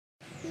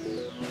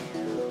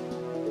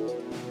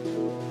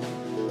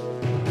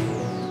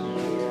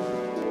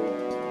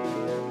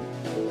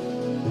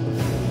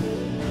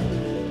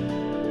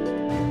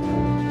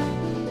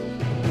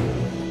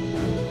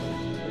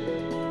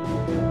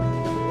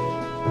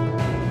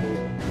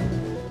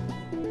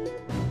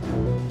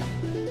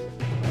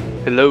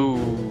Hello,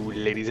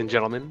 ladies and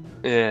gentlemen,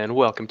 and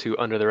welcome to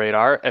Under the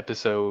Radar,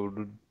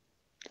 episode,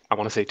 I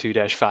want to say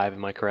 2-5,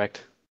 am I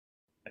correct?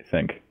 I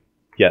think.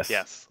 Yes.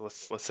 Yes,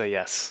 let's say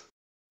yes.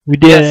 We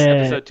did Yes, it.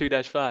 episode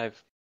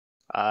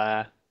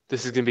 2-5.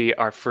 This is going to be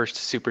our first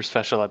super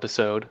special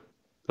episode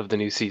of the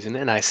new season,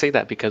 and I say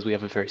that because we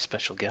have a very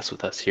special guest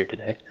with us here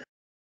today.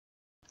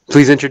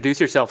 Please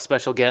introduce yourself,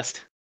 special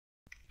guest.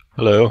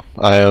 Hello,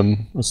 I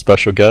am a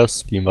special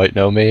guest. You might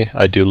know me.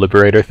 I do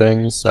Liberator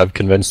things. I've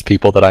convinced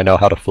people that I know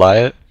how to fly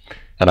it,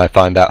 and I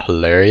find that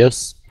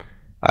hilarious.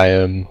 I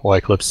am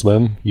Wycliff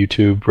Slim,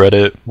 YouTube,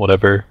 Reddit,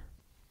 whatever.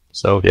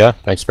 So yeah,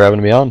 thanks for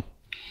having me on.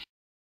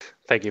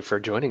 Thank you for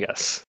joining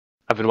us.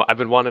 I've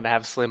been wanting to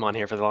have Slim on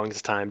here for the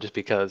longest time, just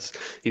because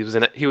he was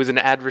an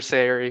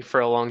adversary for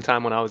a long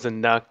time when I was in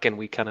Nuck, and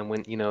we kind of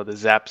went, the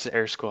Zaps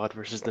Air Squad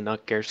versus the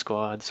Nuck Air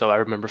Squad. So I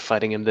remember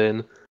fighting him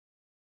then.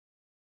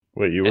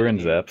 Wait, you were in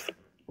Zaps?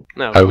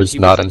 No, I was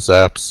not in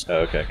Zaps. Oh,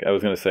 okay. I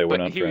was gonna say we're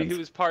but not friends. He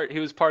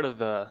was part of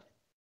the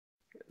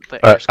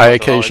Air Squad I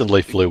that occasionally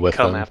always flew with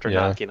come them, after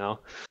yeah. Nuck,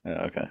 Oh,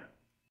 okay. And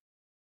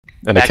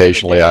Back in the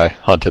occasionally day. I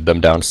hunted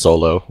them down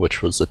solo,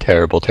 which was a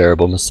terrible,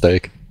 terrible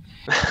mistake.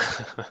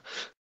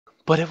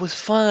 But it was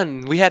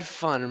fun. We had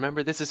fun.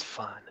 Remember, this is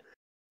fun.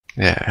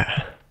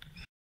 Yeah.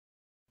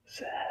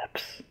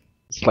 Zaps.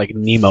 It's like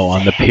Nemo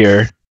on the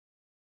pier.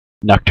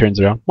 Nuck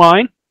turns around.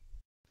 Mine?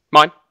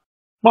 Mine.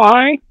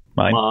 Mine?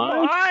 Mine.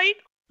 Mine.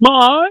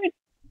 Mine?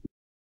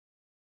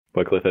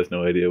 Wycliff has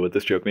no idea what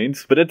this joke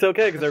means, but it's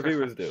okay because our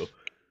viewers do.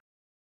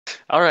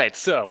 All right.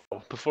 So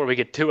before we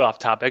get too off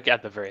topic,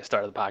 at the very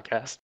start of the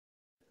podcast,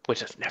 which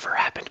has never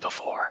happened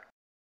before,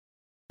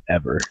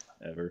 Ever.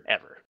 Ever.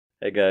 ever.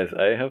 Hey guys,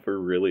 I have a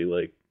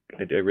really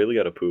I really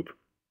gotta poop.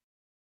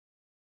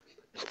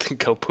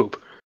 Go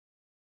poop.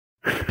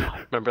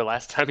 Remember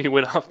last time you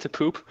went off to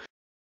poop?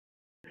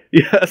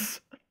 Yes.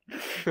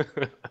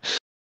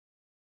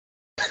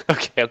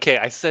 Okay.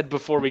 I said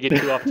before we get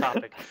too off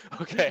topic.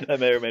 Okay. That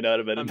may or may not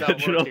have been I'm not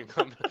intentional.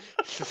 working.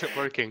 This isn't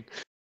working.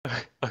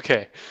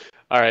 Okay.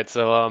 All right.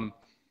 So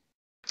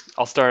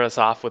I'll start us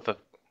off with a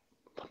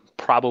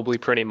probably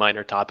pretty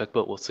minor topic,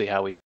 but we'll see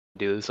how we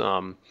do this.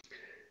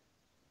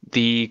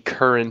 The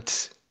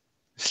current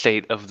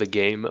state of the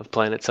game of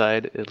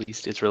PlanetSide, at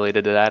least it's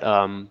related to that.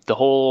 The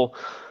whole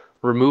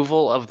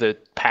removal of the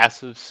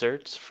passive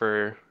certs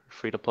for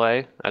free to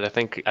play, and I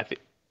think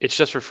it's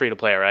just for free to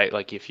play, right?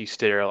 Like if you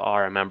still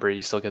are a member,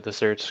 you still get the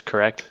certs,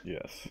 correct?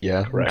 Yes.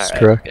 Yeah, that's Alright,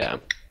 correct. Yeah.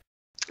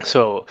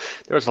 So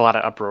there was a lot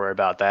of uproar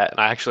about that.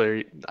 I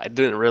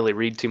didn't really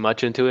read too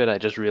much into it. I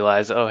just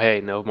realized, oh hey,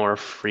 no more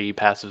free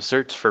passive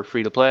certs for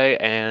free to play,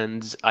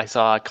 and I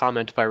saw a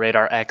comment by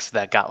Radar X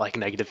that got like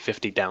negative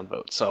 50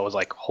 downvotes. So I was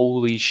like,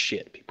 holy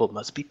shit, people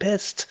must be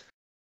pissed.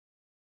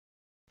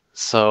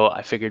 So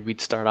I figured we'd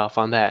start off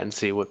on that and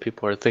see what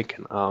people are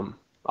thinking.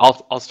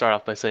 I'll start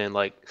off by saying,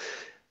 like,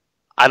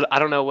 I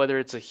don't know whether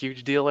it's a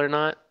huge deal or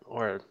not,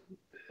 or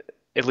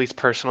at least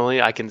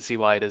personally, I can see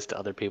why it is to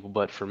other people,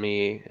 but for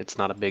me, it's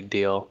not a big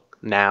deal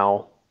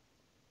now,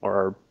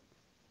 or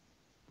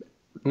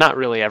not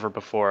really ever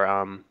before.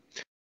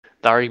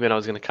 The argument I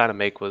was going to kind of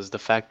make was the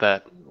fact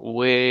that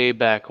way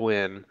back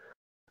when,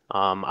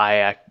 I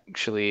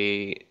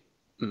actually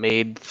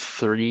made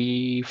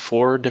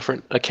 3-4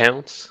 different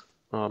accounts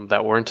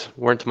that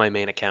weren't my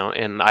main account,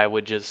 and I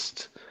would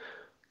just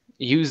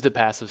use the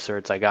passive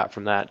certs I got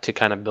from that to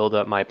kind of build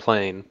up my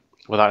plane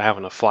without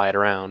having to fly it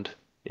around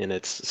in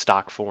its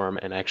stock form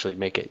and actually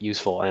make it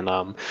useful.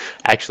 And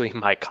actually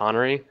my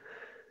Connery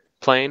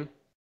plane,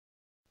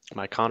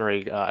 my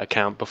Connery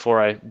account,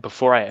 before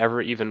I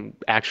ever even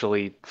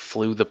actually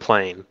flew the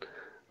plane,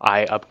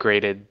 I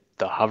upgraded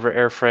the hover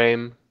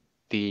airframe,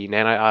 the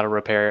nanite auto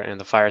repair, and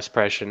the fire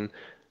suppression,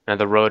 and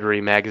the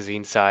rotary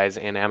magazine size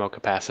and ammo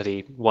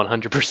capacity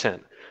 100%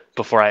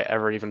 before I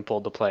ever even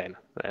pulled the plane.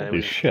 And it Holy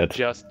was shit.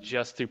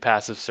 just through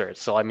passive certs.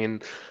 So I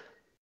mean,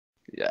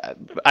 yeah,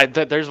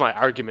 there's my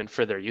argument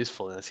for their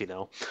usefulness,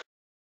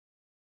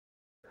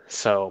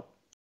 So,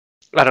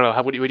 I don't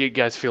know. What do you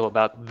guys feel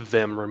about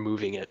them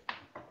removing it?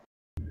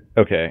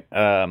 Okay.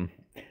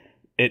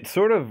 It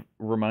sort of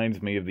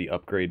reminds me of the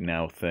Upgrade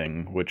Now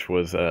thing, which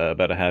was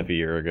about a half a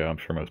year ago. I'm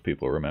sure most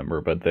people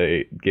remember, but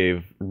they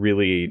gave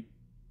really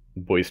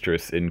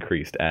boisterous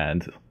increased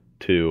ads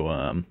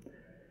to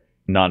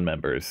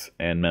non-members,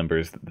 and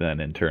members then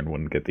in turn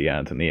wouldn't get the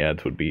ads, and the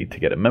ads would be to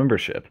get a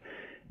membership.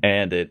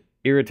 And it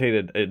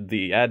irritated,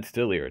 the ad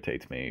still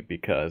irritates me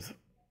because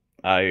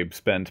I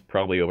spent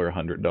probably over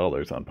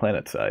 $100 on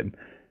PlanetSide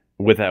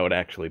without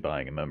actually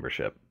buying a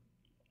membership.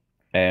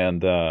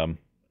 And there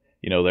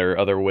are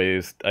other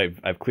ways.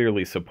 I've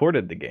clearly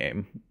supported the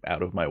game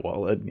out of my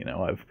wallet.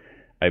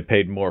 I've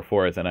paid more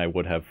for it than I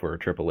would have for a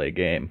AAA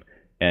game,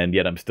 and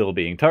yet I'm still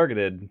being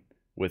targeted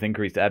with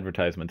increased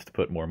advertisements to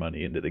put more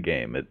money into the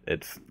game.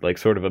 It's like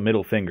sort of a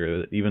middle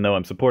finger. Even though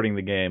I'm supporting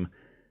the game,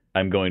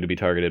 I'm going to be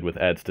targeted with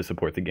ads to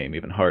support the game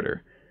even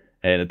harder.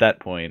 And at that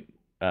point,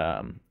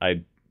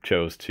 I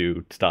chose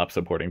to stop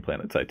supporting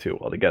PlanetSide 2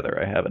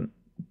 altogether. I haven't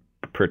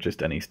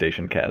purchased any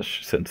station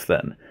cash since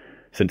then.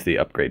 since the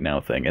upgrade now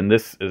thing. And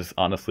this is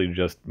honestly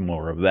just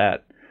more of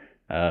that.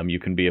 You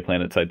can be a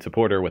PlanetSide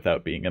supporter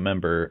without being a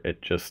member.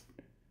 It just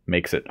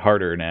makes it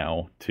harder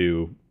now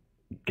to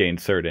gain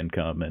cert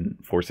income and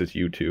forces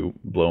you to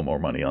blow more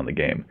money on the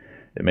game.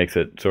 It makes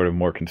it sort of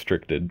more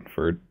constricted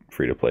for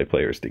free-to-play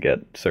players to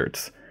get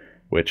certs,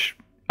 which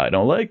I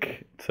don't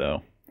like.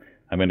 So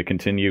I'm going to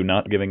continue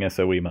not giving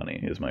SOE money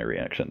is my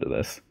reaction to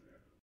this.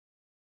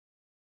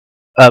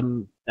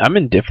 I'm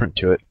indifferent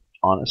to it,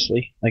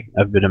 honestly. Like,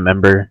 I've been a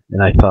member,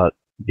 and I thought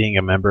being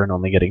a member and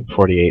only getting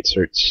 48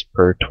 certs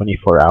per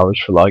 24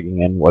 hours for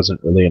logging in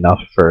wasn't really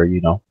enough for,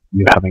 you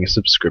having a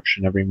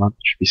subscription every month.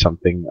 It should be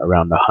something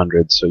around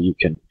 100 so you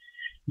can,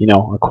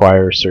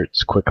 acquire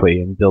certs quickly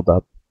and build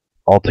up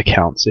alt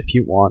accounts if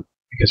you want,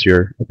 because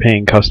you're a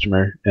paying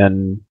customer.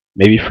 And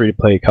maybe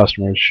free-to-play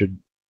customers should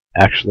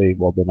actually,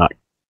 well, they're not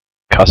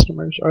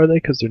customers, are they?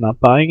 Because they're not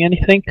buying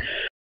anything,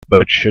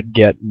 but should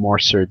get more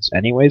certs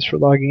anyways for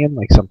logging in,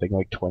 like something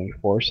like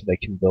 24, so they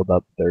can build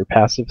up their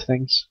passive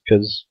things.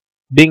 Because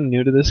being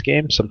new to this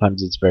game,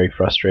 sometimes it's very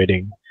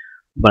frustrating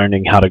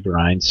learning how to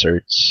grind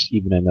certs,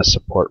 even in a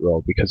support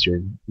role, because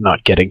you're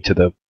not getting to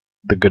the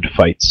good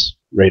fights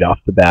right off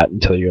the bat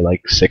until you're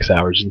like 6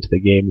 hours into the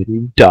game and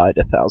you died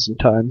 1,000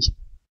 times.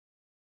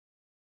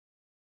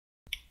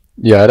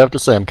 Yeah, I'd have to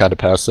say I'm kind of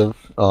passive.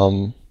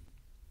 I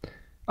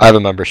have a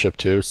membership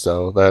too,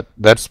 so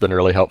that's been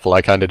really helpful.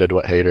 I kind of did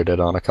what Hater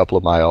did on a couple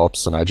of my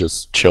alps, and I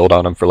just chilled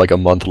on them for like a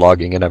month,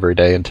 logging in every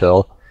day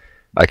until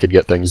I could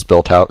get things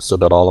built out so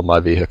that all of my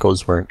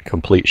vehicles weren't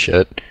complete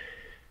shit.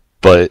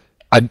 But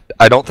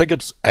I don't think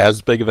it's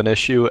as big of an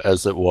issue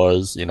as it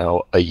was,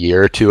 a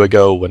year or two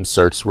ago when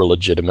certs were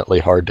legitimately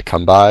hard to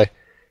come by.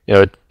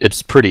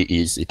 It's pretty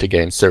easy to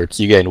gain certs.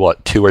 You gain,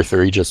 2 or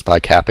 3 just by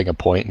capping a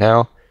point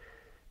now?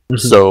 Mm-hmm.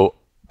 So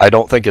I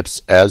don't think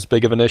it's as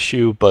big of an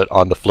issue, but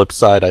on the flip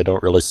side, I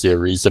don't really see a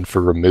reason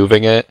for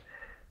removing it.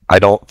 I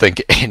don't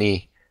think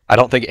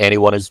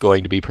anyone is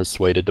going to be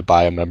persuaded to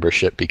buy a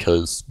membership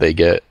because they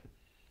get,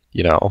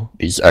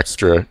 these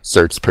extra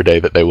certs per day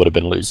that they would have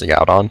been losing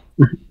out on.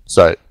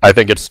 So I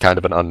think it's kind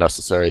of an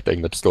unnecessary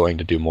thing that's going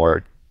to do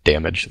more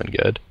damage than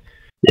good.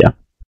 Yeah.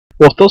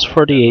 Well, if those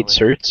 48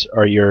 certs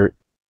are your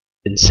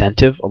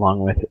incentive,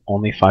 along with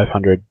only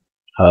 500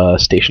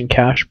 station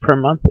cash per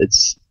month,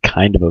 it's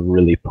kind of a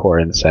really poor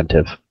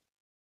incentive.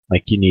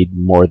 Like, you need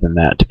more than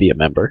that to be a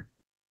member,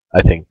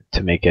 I think,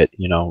 to make it,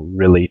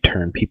 really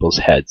turn people's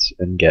heads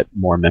and get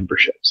more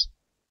memberships.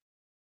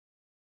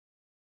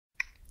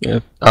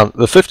 Yeah,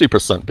 the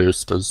 50%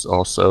 boost is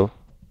also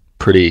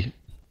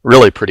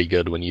really pretty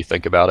good when you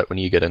think about it, when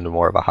you get into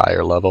more of a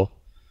higher level.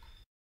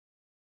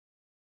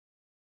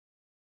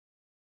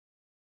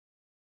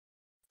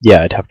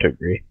 Yeah, I'd have to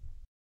agree.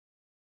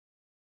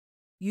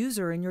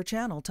 User in your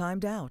channel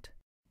timed out.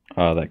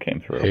 Oh, that came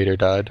through. Hater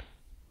died.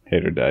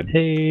 Hater died.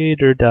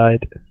 Hater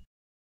died.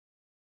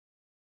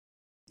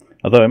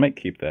 Although I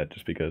might keep that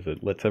just because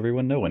it lets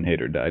everyone know when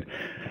Hater died.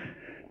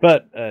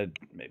 But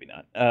maybe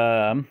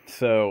not.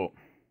 So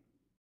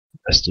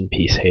rest in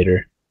peace,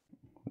 Hater.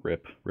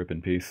 Rip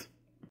in peace.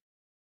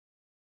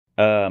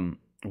 Oh,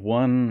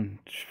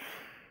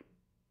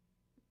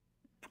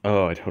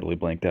 I totally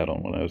blanked out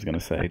on what I was going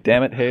to say.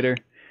 Damn it, Hater.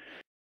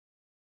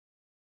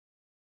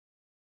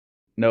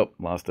 Nope,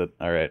 lost it.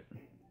 All right.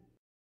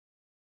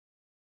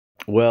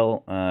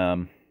 Well,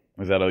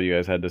 is that all you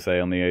guys had to say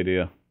on the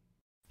idea?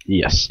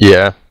 Yes.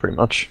 Yeah, pretty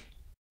much.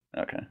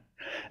 Okay.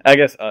 I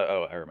guess,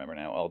 I remember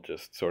now. I'll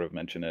just sort of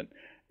mention it.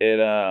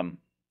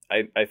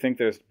 I think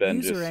there's been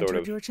User just sort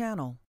of your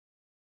channel.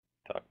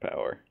 talk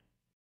power.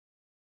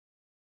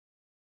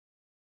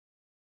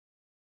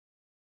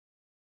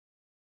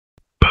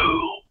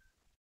 Boom.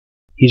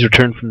 He's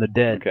returned from the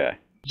dead. Okay.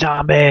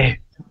 Zombie.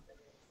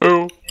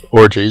 Boo.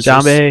 Or Jesus.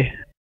 Zombie.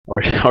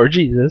 Or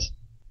Jesus.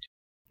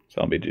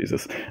 Zombie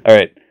Jesus. All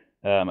right.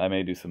 I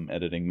may do some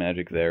editing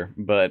magic there,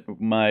 but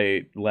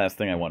my last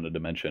thing I wanted to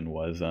mention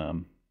was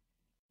I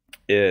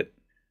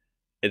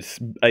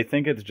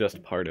think it's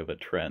just part of a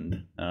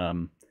trend.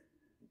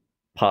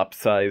 Pop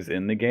size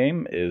in the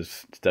game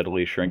is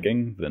steadily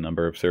shrinking. The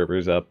number of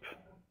servers up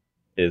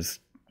is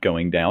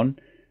going down.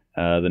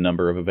 The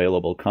number of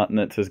available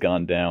continents has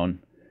gone down.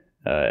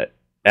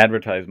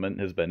 Advertisement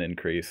has been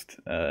increased.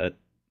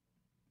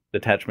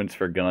 Attachments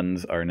for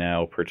guns are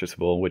now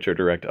purchasable, which are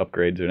direct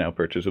upgrades are now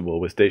purchasable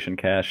with station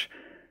cash.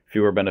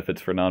 Fewer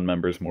benefits for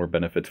non-members, more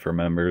benefits for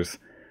members.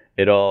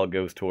 It all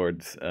goes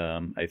towards,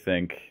 I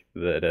think,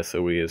 that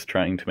SOE is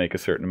trying to make a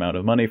certain amount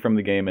of money from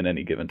the game at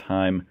any given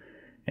time,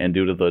 and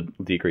due to the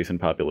decrease in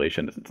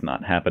population, it's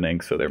not happening,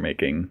 so they're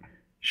making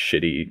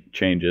shitty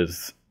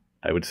changes.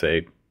 I would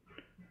say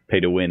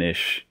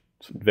pay-to-win-ish,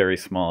 very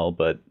small,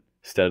 but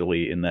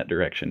steadily in that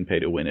direction,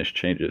 pay-to-win-ish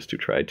changes to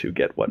try to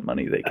get what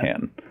money they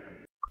can.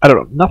 I don't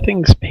know.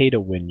 Nothing's pay to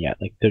win yet.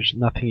 Like, there's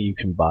nothing you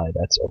can buy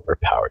that's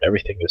overpowered.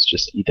 Everything is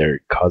just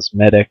either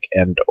cosmetic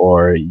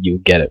or you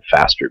get it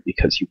faster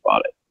because you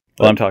bought it.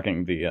 Well, I'm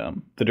talking the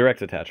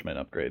direct attachment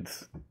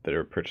upgrades that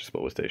are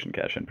purchasable with station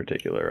cash in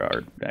particular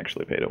are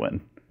actually pay to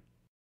win.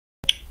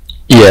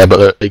 Yeah,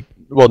 but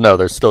Well, no,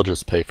 they're still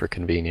just pay for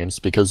convenience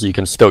because you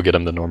can still get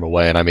them the normal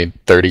way. And I mean,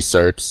 30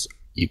 certs,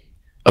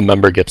 a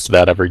member gets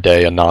that every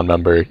day. A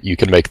non-member, you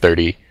can make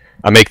 30.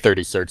 I make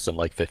 30 certs in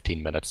like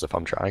 15 minutes if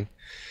I'm trying.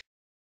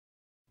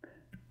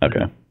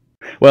 Okay.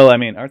 Well, I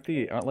mean, aren't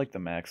like the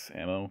max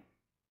ammo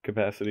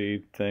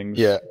capacity things?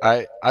 Yeah,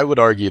 I would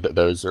argue that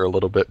those are a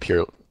little bit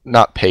pure,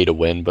 not pay to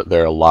win, but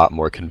they're a lot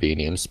more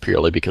convenience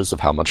purely because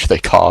of how much they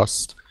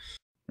cost.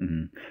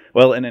 Mm-hmm.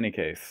 Well, in any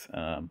case,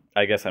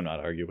 I guess I'm not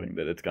arguing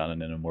that it's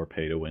gone in a more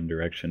pay-to-win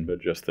direction, but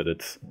just that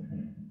it's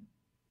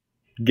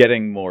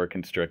getting more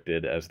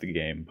constricted as the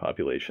game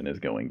population is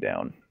going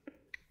down.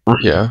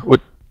 Yeah,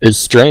 what is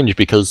strange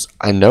because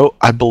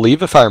I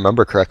believe if I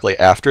remember correctly,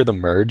 after the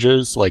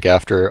merges, like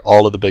after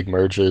all of the big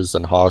merges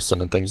and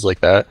Hawson and things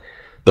like that,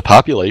 the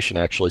population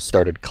actually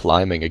started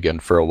climbing again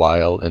for a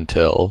while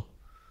until,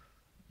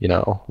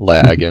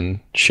 lag and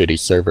shitty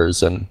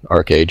servers and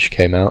ArcAge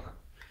came out.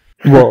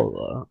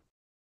 Well,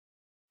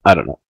 I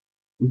don't know.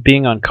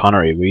 Being on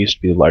Connery, we used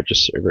to be the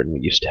largest server, and we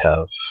used to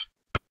have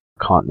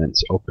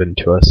continents open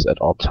to us at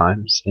all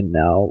times, and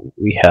now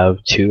we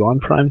have 2 on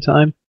prime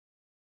time.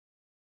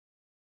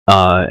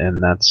 And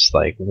that's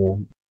like,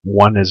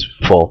 one is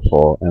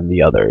full, and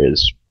the other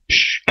is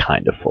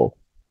kind of full.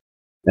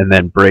 And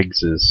then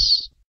Briggs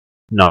is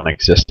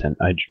non-existent.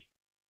 I'm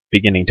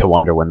beginning to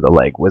wonder when the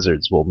leg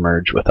wizards will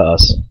merge with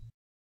us.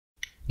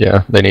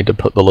 Yeah, they need to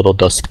put the little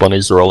dust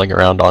bunnies rolling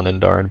around on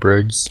Indar and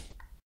Briggs.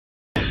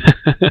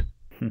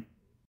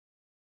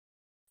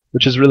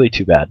 Which is really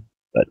too bad,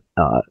 but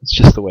it's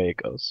just the way it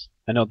goes.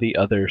 I know the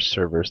other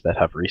servers that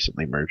have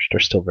recently merged are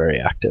still very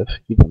active,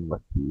 even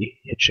with the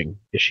hitching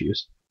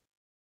issues.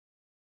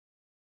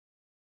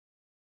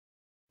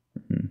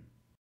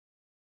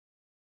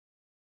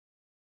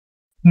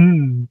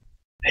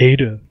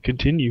 Hater,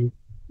 continue.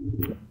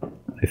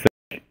 I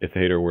think if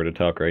Hater were to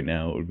talk right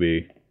now, it would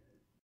be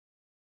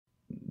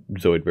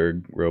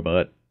Zoidberg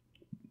robot.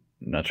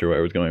 Not sure where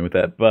I was going with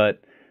that,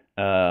 but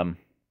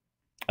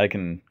I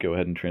can go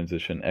ahead and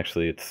transition.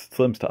 Actually, it's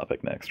Slim's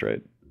topic next,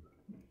 right?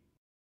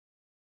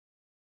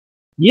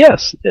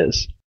 Yes, it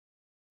is.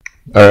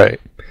 Alright.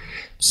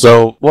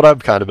 So, what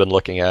I've kind of been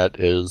looking at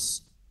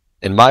is,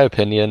 in my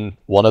opinion,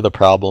 one of the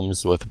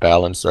problems with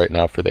balance right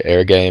now for the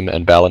air game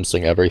and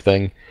balancing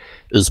everything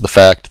is the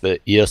fact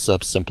that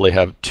ESFs simply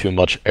have too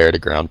much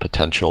air-to-ground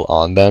potential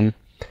on them.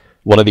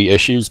 One of the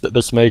issues that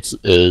this makes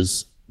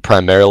is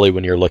primarily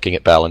when you're looking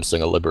at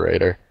balancing a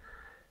Liberator.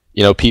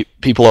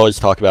 People always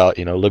talk about,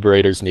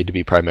 Liberators need to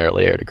be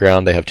primarily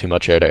air-to-ground, they have too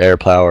much air-to-air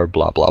power,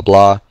 blah, blah,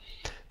 blah.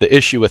 The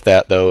issue with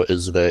that, though,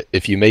 is that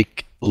if you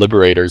make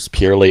Liberators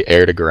purely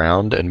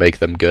air-to-ground and make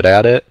them good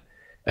at it,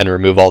 and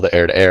remove all the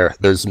air-to-air,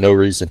 there's no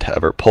reason to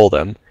ever pull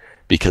them,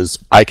 because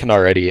I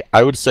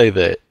would say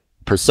that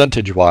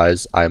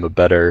percentage-wise, I am a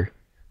better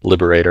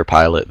Liberator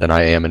pilot than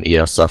I am an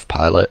ESF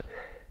pilot,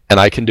 and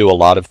I can do a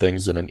lot of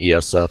things in an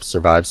ESF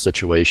survive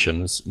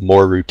situations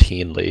more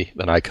routinely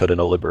than I could in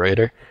a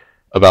Liberator.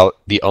 About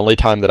the only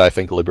time that I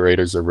think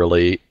Liberators are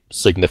really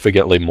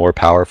significantly more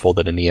powerful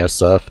than an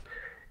ESF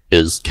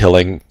is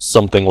killing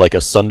something like a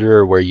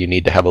Sunderer where you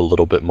need to have a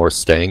little bit more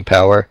staying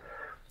power.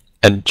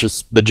 And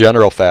just the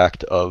general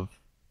fact of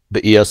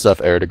the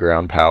ESF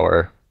air-to-ground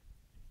power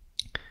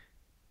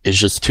is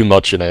just too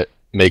much, and it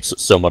makes it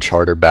so much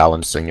harder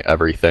balancing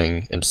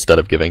everything instead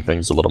of giving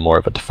things a little more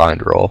of a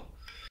defined role.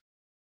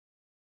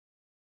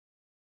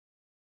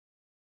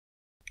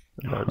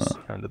 That's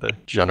kind of the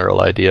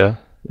general idea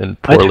in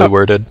poorly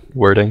worded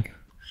wording.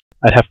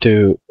 I'd have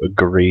to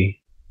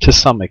agree to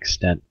some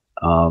extent.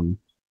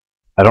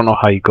 I don't know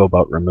how you go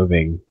about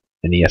removing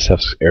an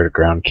ESF's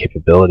air-to-ground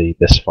capability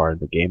this far in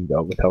the game,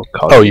 though, without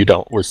causing... Oh, you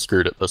don't. We're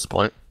screwed at this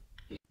point.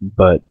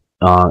 But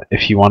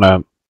if you want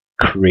to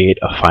create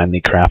a finely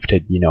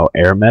crafted,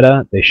 air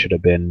meta, they should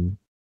have been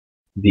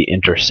the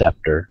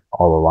Interceptor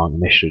all along,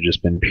 and they should have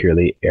just been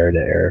purely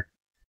air-to-air.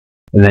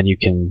 And then you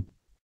can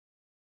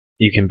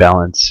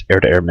balance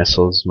air-to-air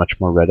missiles much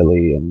more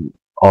readily, and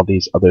all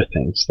these other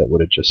things that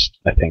would have just,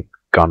 I think,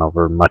 gone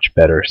over much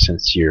better,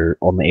 since you're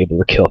only able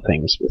to kill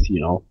things with,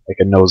 like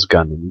a nose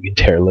gun, and you can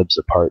tear libs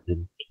apart,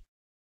 and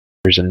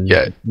there's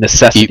a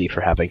necessity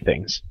for having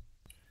things.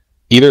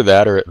 Either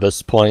that, or at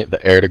this point,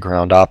 the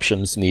air-to-ground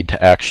options need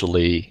to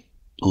actually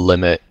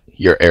limit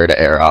your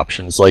air-to-air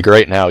options. Like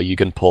right now, you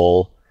can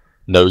pull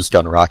nose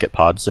gun rocket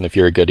pods, and if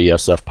you're a good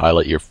ESF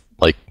pilot,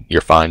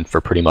 you're fine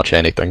for pretty much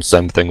anything.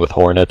 Same thing with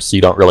Hornets.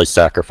 You don't really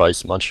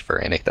sacrifice much for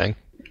anything.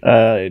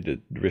 I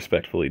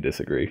respectfully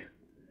disagree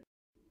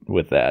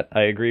with that.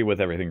 I agree with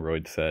everything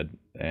Royd said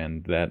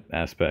and that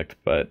aspect,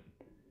 but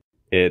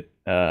in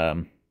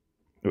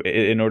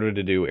order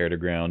to do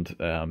air-to-ground,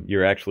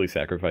 you're actually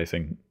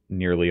sacrificing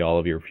nearly all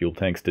of your fuel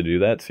tanks to do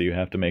that, so you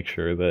have to make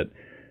sure that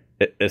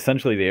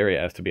essentially the area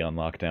has to be on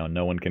lockdown.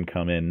 No one can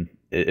come in.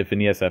 If an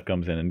ESF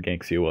comes in and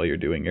ganks you while you're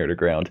doing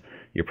air-to-ground,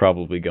 you're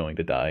probably going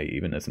to die,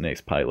 even as an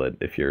ace pilot.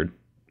 If you're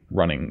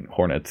running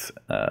Hornets,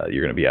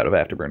 you're going to be out of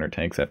afterburner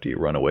tanks after you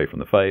run away from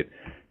the fight.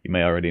 You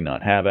may already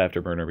not have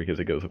afterburner because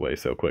it goes away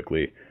so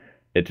quickly.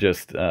 It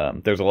just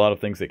there's a lot of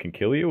things that can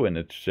kill you, and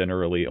it's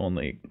generally you're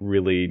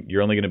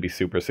only going to be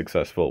super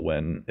successful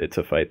when it's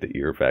a fight that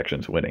your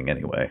faction's winning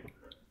anyway.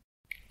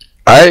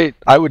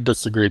 I would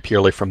disagree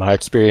purely from my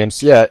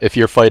experience. Yeah, if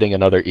you're fighting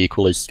another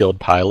equally skilled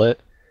pilot,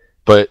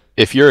 but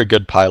if you're a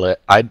good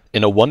pilot,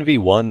 in a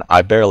 1v1,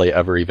 I barely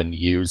ever even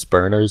use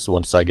burners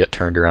once I get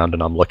turned around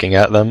and I'm looking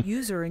at them.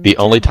 The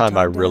only time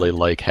I really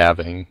like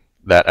having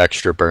that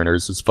extra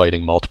burners is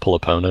fighting multiple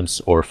opponents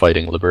or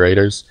fighting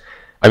liberators.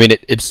 I mean,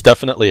 it's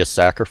definitely a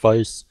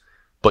sacrifice,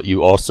 but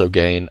you also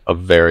gain a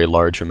very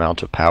large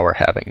amount of power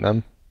having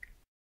them.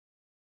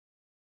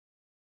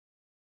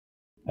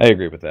 I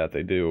agree with that,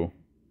 they do.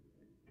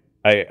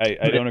 I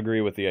don't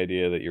agree with the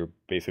idea that you're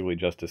basically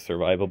just as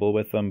survivable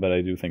with them, but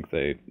I do think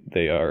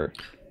they are.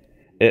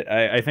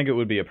 I think it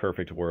would be a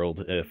perfect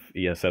world if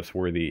ESFs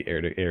were the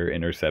air-to-air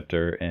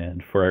interceptor,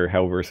 and for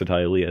how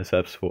versatile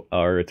ESFs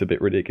are, it's a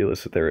bit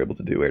ridiculous that they're able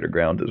to do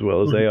air-to-ground as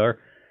well as they are.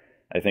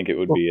 I think it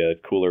would be a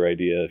cooler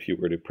idea if you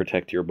were to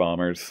protect your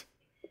bombers.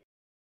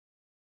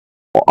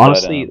 Well,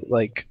 honestly,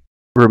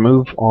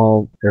 remove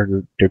all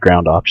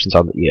air-to-ground options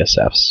on the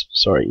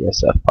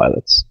ESF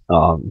pilots.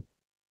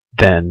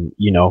 Then,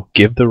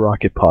 give the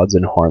rocket pods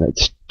and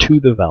Hornets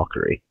to the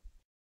Valkyrie.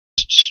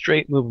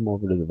 Straight move them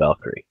over to the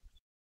Valkyrie.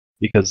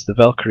 Because the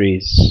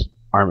Valkyrie's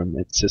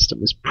armament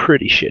system is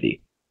pretty shitty.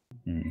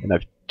 And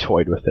I've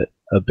toyed with it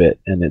a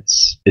bit, and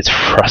it's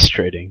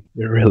frustrating.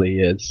 It really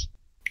is.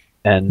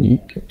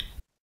 And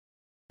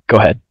go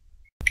ahead.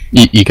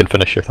 You can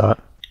finish your thought.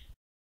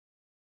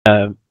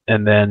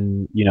 And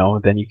then,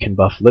 then you can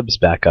buff libs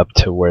back up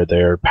to where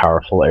they're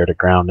powerful air to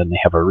ground, and they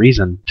have a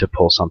reason to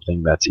pull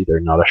something that's either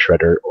not a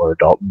Shredder or a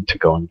Dalton to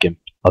go and gimp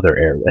other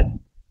air with.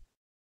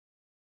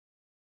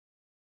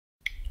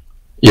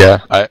 Yeah,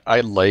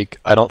 I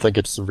don't think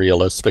it's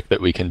realistic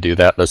that we can do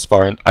that this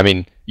far. I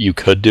mean, you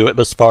could do it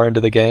this far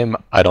into the game.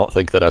 I don't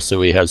think that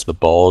SOE has the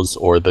balls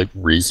or the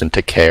reason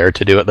to care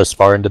to do it this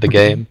far into the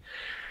game.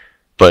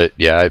 But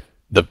yeah,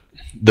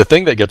 the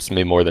thing that gets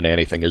me more than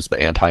anything is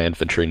the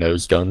anti-infantry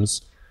nose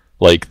guns.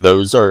 Like,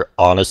 those are,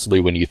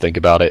 honestly, when you think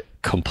about it,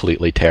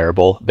 completely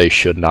terrible. They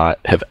should not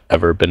have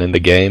ever been in the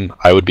game.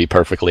 I would be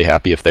perfectly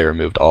happy if they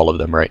removed all of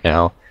them right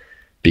now,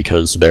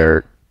 because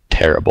they're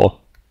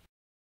terrible.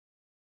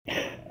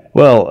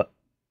 Well,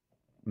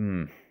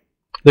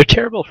 they're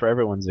terrible for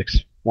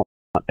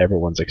not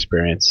everyone's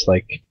experience.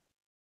 Like,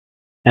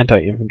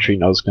 anti-infantry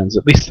nose guns,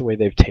 at least the way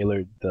they've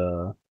tailored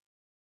the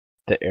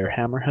air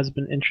hammer has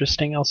been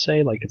interesting, I'll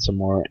say. Like, it's a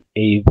more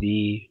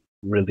AV,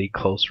 really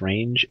close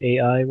range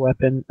AI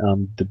weapon.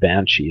 The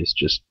Banshee is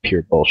just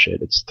pure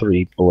bullshit. It's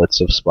 3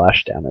 bullets of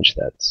splash damage.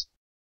 That's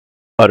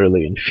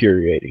utterly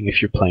infuriating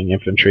if you're playing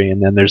infantry.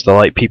 And then there's the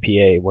light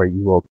PPA, where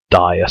you will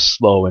die a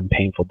slow and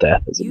painful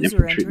death as an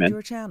infantryman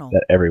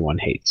that everyone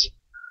hates.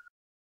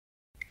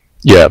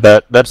 Yeah,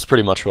 that's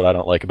pretty much what I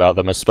don't like about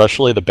them,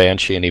 especially the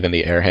Banshee and even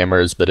the air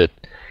hammer, is that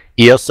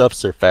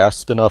ESFs are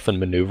fast enough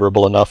and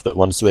maneuverable enough that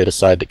once they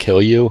decide to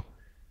kill you,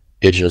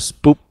 it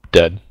just boop,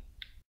 dead.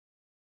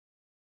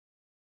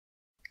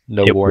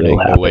 No warning,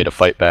 no way to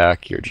fight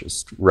back, you're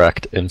just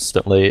wrecked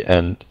instantly,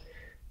 and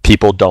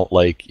people don't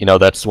like,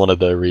 that's one of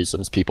the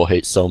reasons people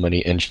hate so many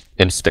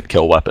instant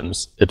kill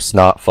weapons. It's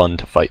not fun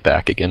to fight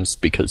back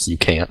against because you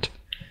can't.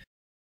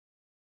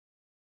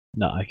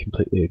 No, I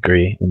completely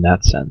agree in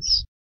that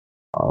sense.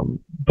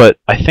 But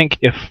I think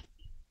if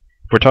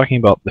we're talking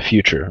about the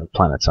future of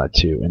PlanetSide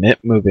 2 and it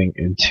moving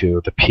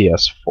into the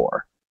PS4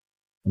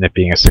 and it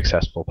being a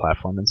successful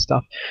platform and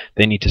stuff,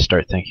 they need to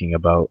start thinking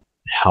about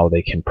how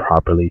they can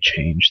properly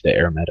change the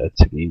air meta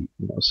to be,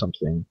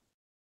 something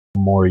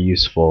more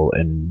useful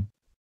and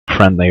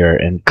friendlier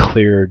and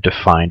clear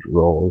defined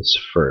roles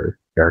for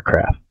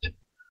aircraft.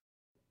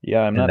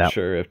 Yeah, I'm not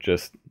sure if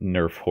just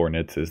nerf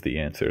Hornets is the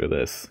answer to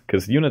this,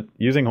 because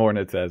using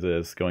Hornets as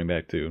is, going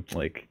back to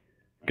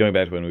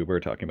when we were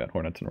talking about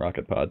Hornets and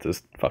rocket pods,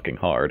 is fucking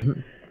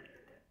hard.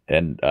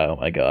 And oh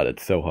my god,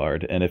 it's so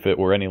hard. And if it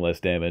were any less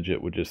damage,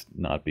 it would just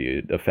not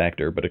be a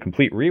factor. But a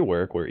complete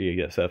rework where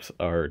ESFs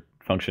are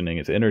functioning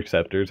as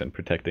interceptors and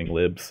protecting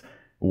libs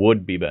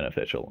would be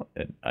beneficial,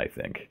 I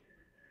think.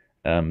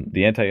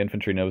 The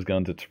anti-infantry nose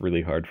guns, it's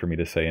really hard for me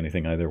to say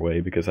anything either way,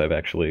 because I've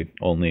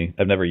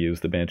never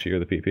used the Banshee or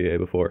the PPA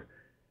before.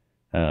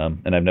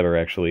 And I've never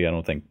actually, I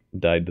don't think,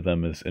 died to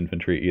them as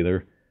infantry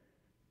either.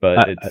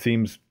 But it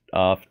seems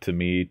off to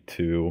me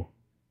to,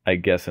 I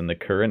guess in the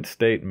current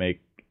state,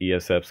 make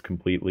ESFs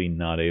completely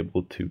not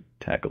able to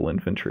tackle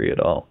infantry at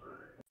all.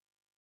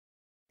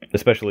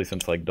 Especially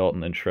since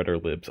Dalton and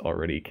Shredder libs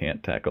already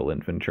can't tackle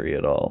infantry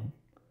at all.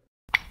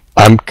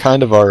 I'm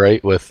kind of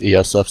alright with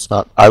ESFs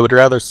not... I would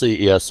rather see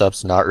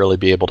ESFs not really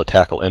be able to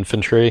tackle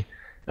infantry,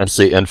 and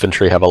see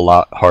infantry have a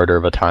lot harder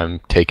of a time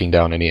taking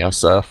down an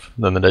ESF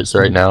than it is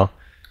right now.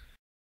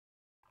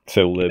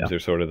 So libs are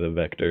sort of the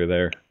vector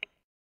there.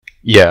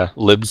 Yeah,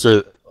 libs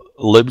are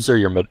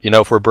your...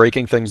 if we're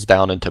breaking things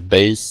down into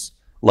base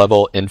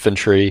level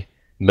infantry,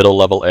 middle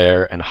level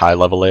air, and high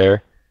level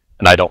air,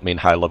 and I don't mean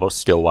high level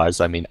skill wise,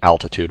 I mean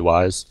altitude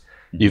wise,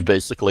 you've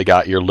basically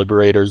got your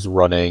liberators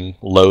running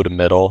low to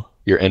middle,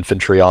 your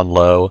infantry on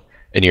low,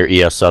 and your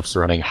ESFs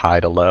running high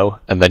to low,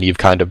 and then you've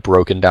kind of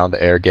broken down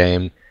the air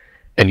game,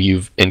 and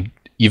you've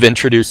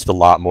introduced a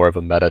lot more of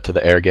a meta to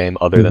the air game,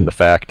 other than the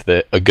fact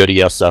that a good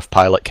ESF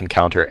pilot can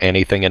counter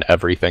anything and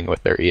everything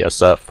with their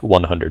ESF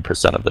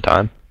 100% of the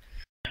time.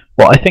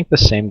 Well, I think the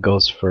same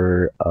goes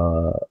for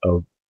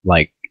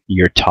like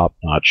your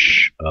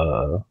top-notch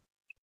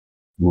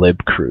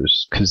lib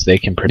crews, because they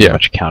can pretty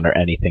much counter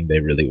anything they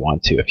really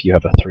want to. If you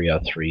have a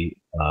 3-out-3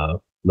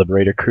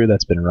 Liberator crew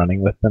that's been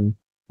running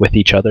with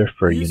each other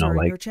for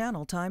like your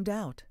channel timed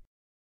out.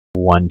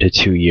 1 to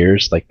 2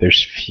 years, like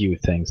there's few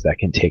things that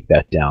can take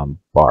that down,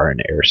 bar an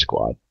air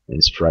squad.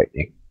 It's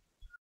frightening.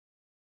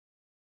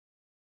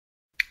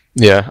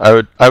 Yeah,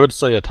 I would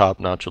say a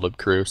top-notch lib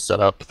crew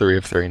setup 3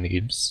 of 3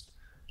 needs.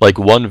 Like,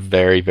 1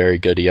 very, very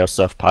good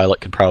ESF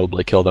pilot could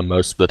probably kill them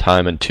most of the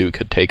time, and 2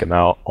 could take them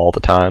out all the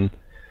time.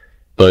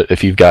 But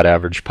if you've got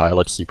average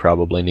pilots, you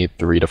probably need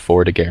 3 to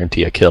 4 to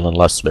guarantee a kill,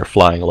 unless they're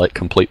flying like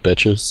complete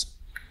bitches.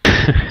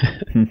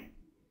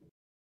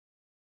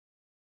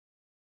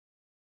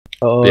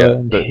 Oh, yeah,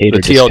 the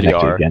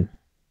TLDR, again.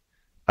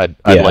 I'd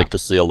like to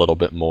see a little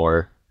bit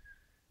more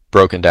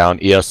broken down.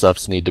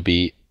 ESFs need to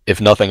be, if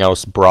nothing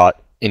else,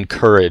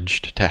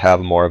 encouraged to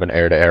have more of an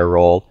air-to-air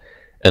role,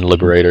 and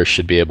Liberators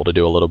should be able to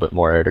do a little bit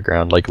more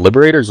air-to-ground. Like,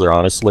 Liberators are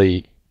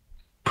honestly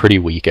pretty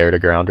weak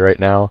air-to-ground right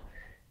now,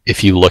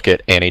 if you look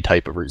at any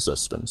type of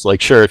resistance. Like,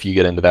 sure, if you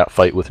get into that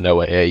fight with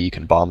no AA, you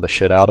can bomb the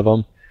shit out of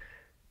them,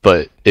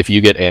 but if you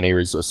get any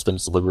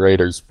resistance,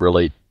 Liberators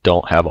really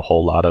don't have a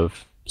whole lot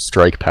of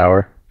strike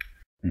power.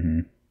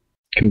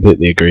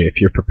 Completely agree. If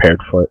you're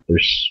prepared for it,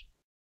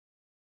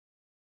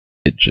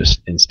 it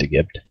just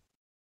insta-gibbed.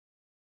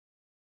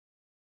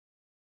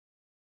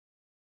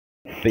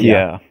 But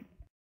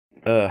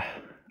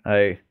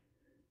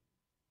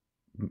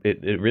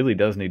it really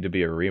does need to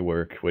be a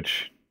rework,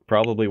 which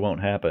probably won't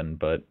happen,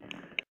 but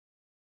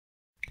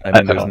I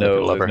mean, there's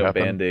no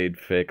band-aid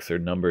fix or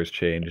numbers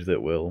change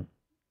that will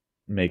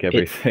make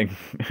everything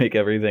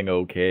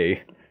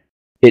okay.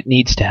 It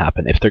needs to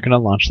happen. If they're going to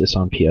launch this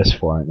on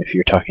PS4, and if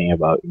you're talking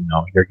about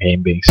your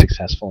game being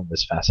successful and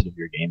this facet of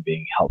your game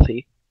being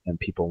healthy and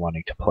people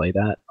wanting to play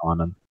that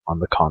on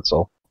the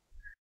console,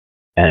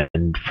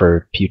 and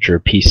for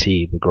future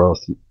PC, the growth,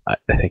 I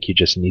think you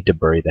just need to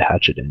bury the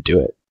hatchet and do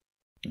it.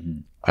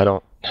 I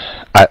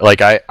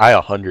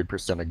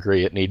 100%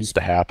 agree it needs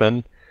to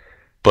happen,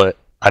 but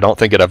I don't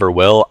think it ever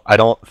will. I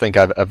don't think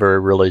I've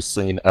ever really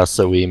seen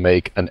SOE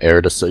make an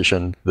air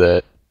decision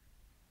that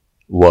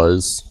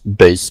was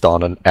based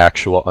on an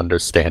actual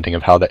understanding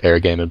of how the air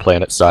game and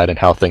PlanetSide and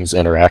how things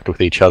interact with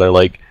each other.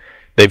 Like,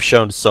 they've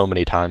shown so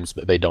many times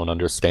that they don't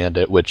understand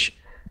it, which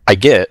I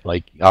get.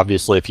 Like,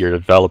 obviously, if you're a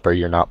developer,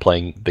 you're not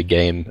playing the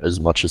game as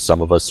much as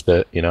some of us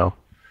that,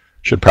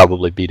 should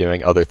probably be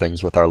doing other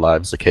things with our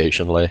lives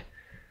occasionally.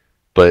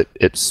 But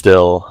it's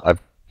still,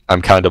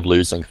 I'm kind of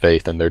losing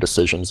faith in their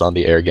decisions on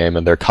the air game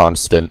and their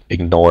constant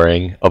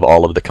ignoring of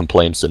all of the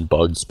complaints and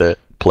bugs that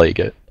plague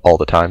it all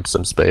the time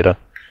since beta.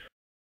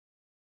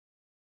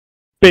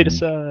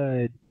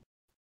 PlanetSide!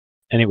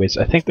 Anyways,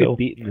 I think we've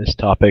beaten this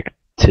topic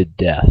to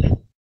death.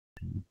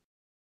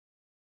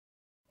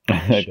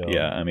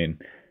 Yeah, I mean,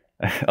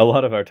 a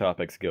lot of our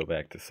topics go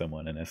back to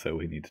someone in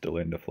SOE needs to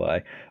learn to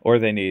fly, or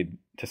they need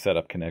to set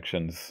up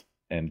connections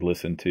and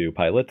listen to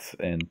pilots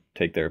and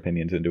take their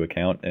opinions into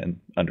account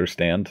and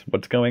understand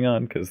what's going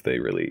on, because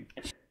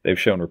they've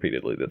shown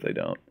repeatedly that they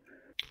don't.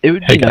 It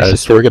would be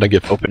nice we're gonna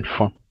give open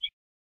form.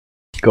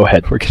 Go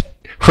ahead.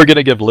 We're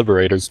gonna give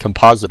Liberators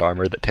composite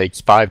armor that takes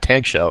 5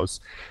 tank shells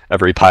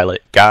every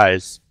pilot.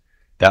 Guys,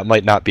 that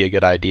might not be a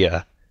good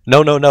idea.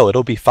 No,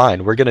 it'll be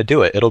fine. We're gonna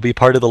do it. It'll be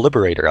part of the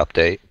Liberator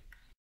update.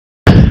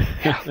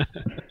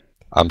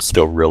 I'm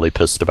still really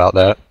pissed about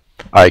that.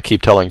 I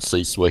keep telling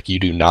Seaswick, you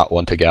do not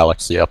want a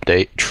Galaxy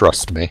update.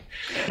 Trust me.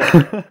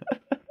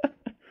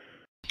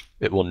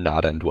 It will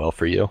not end well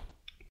for you.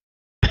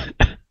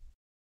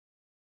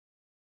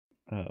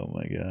 Oh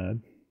my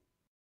god.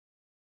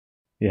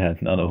 Yeah,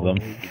 none of them.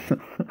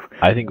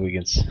 I think we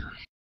can.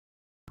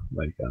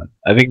 My god.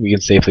 I think we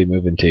can safely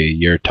move into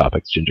your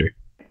topics, Ginger.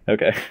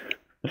 Okay.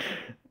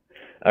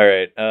 All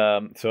right.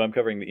 So I'm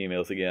covering the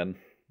emails again.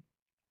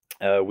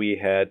 We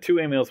had 2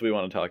 emails we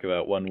want to talk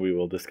about. One we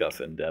will discuss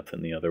in depth,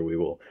 and the other we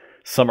will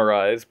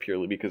summarize,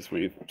 purely because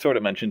we've sort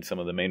of mentioned some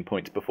of the main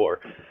points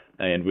before,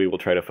 and we will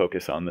try to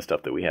focus on the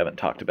stuff that we haven't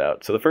talked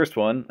about. So the first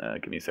one,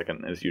 give me a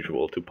second, as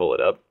usual, to pull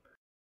it up.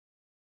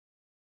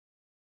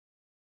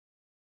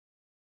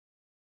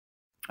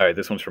 All right,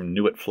 this one's from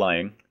New at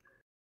Flying.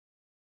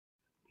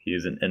 He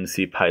is an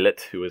NC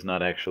pilot who is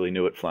not actually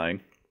new at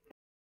flying.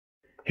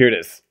 Here it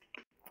is.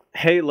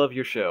 Hey, love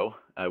your show.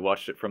 I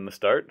watched it from the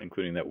start,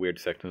 including that weird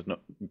section.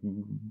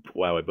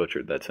 Wow, I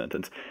butchered that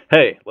sentence.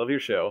 Hey, love your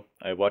show.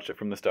 I watched it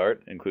from the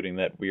start, including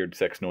that weird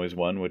sex noise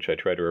one, which I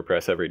try to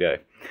repress every day.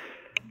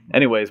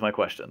 Anyways, my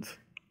questions.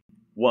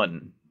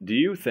 1. Do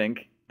you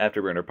think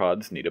afterburner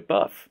pods need a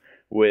buff?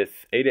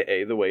 With A to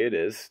A the way it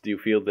is, do you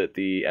feel that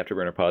the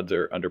afterburner pods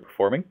are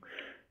underperforming?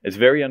 It's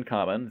very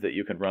uncommon that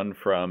you can run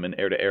from an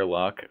air-to-air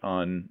lock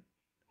on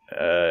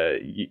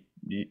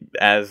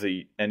as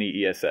any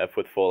ESF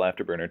with full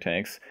afterburner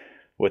tanks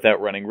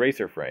without running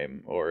racer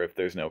frame, or if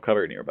there's no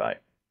cover nearby?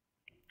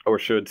 Or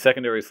should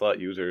secondary slot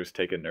users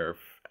take a nerf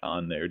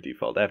on their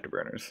default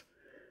afterburners?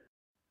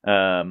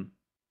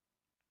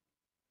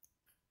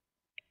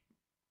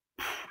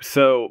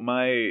 So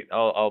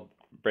I'll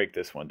break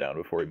this one down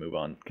before we move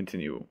on,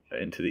 continue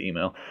into the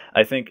email.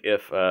 I think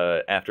if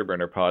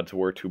afterburner pods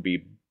were to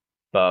be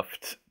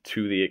buffed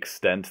to the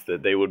extent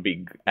that they would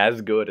be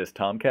as good as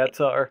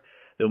Tomcats are,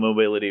 the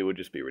mobility would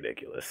just be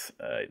ridiculous.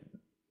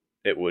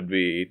 It would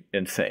be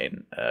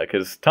insane,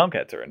 because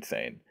Tomcats are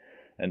insane.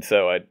 And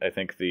so I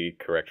think the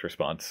correct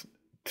response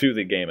to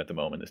the game at the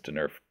moment is to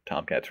nerf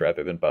Tomcats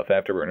rather than buff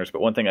afterburners.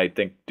 But one thing I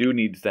think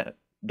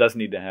does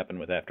need to happen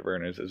with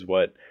afterburners is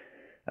what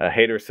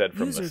Hater said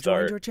from the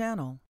start. Your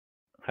channel.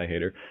 Hi,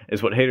 Hater.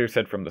 Is what Hater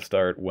said from the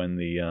start when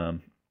the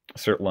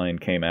cert line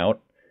came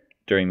out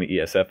during the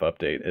ESF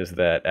update, is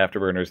that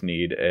afterburners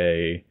need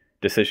a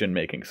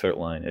decision-making cert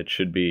line. It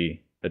should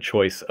be a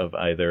choice of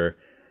either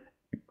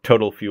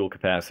total fuel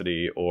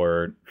capacity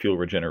or fuel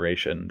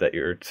regeneration that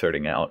you're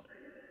certing out.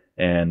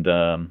 And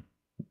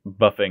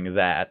buffing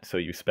that, so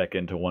you spec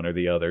into one or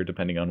the other,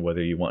 depending on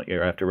whether you want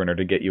your afterburner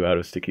to get you out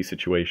of sticky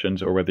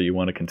situations or whether you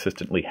want to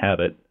consistently have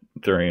it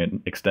during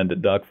an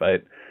extended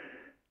dogfight.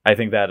 I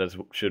think that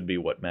should be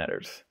what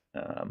matters.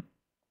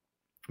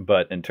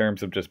 But in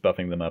terms of just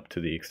buffing them up to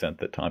the extent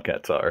that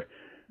Tomcats are,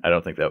 I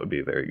don't think that would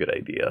be a very good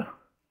idea.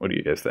 What do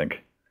you guys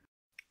think?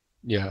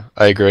 Yeah,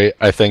 I agree.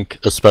 I think,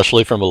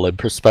 especially from a lib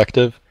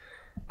perspective,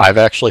 I've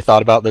actually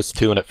thought about this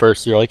too, and at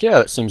first you're like, yeah,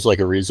 that seems like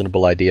a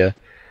reasonable idea.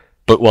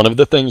 But one of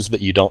the things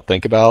that you don't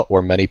think about,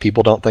 or many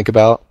people don't think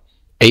about,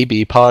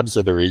 AB pods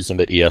are the reason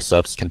that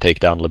ESFs can take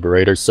down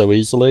Liberators so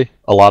easily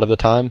a lot of the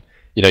time.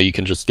 You know, you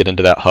can just get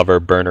into that hover,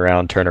 burn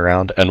around, turn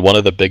around, and one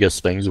of the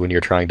biggest things when you're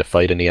trying to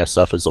fight an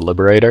ESF as a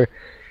Liberator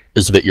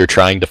is that you're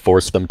trying to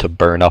force them to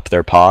burn up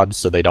their pods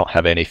so they don't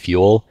have any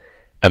fuel,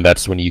 and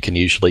that's when you can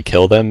usually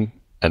kill them.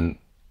 And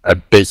I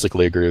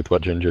basically agree with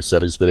what Ginger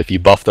said, is that if you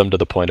buff them to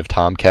the point of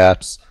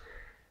Tomcats,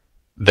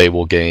 they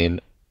will gain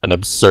an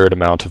absurd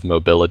amount of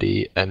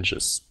mobility, and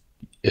just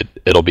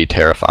it'll be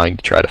terrifying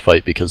to try to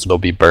fight because they'll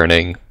be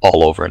burning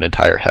all over an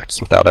entire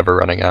hex without ever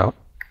running out.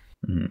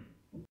 Mm-hmm.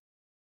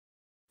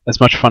 As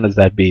much fun as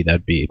that'd be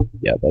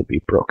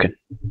broken.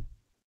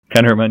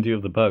 Kind of reminds you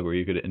of the bug where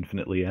you could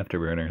infinitely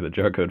afterburner. The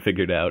jar code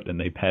figured out and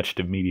they patched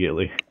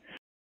immediately.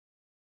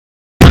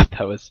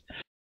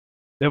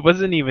 That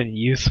wasn't even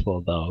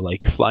useful though.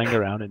 Like flying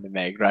around in the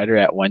Mag Rider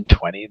at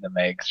 120, the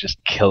Mag's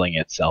just killing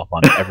itself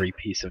on every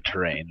piece of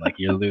terrain. Like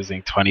you're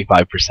losing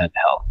 25%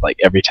 health like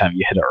every time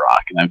you hit a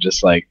rock, and I'm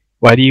just like,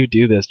 why do you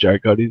do this, jar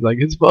code? He's like,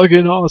 it's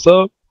fucking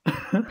awesome.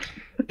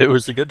 It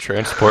was a good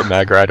transport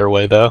Mag Rider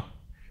way though.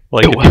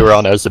 Like if you were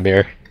on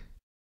Esamir.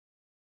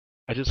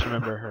 I just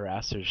remember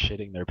harassers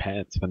shitting their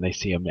pants when they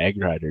see a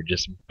Mag Rider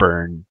just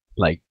burn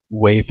like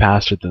way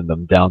faster than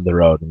them down the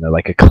road, and they're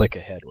like a click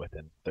ahead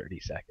within 30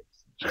 seconds.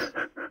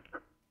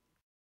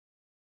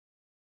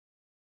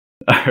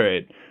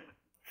 Alright.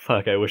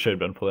 Fuck, I wish I'd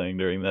been playing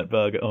during that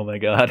bug. Oh my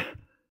god.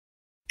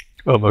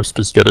 Almost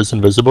as good as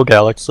Invisible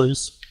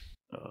Galaxies.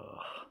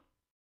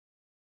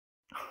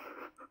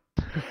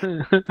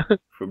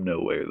 From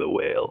nowhere, the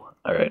whale.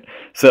 Alright,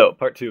 so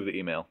part 2 of the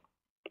email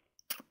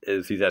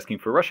is he's asking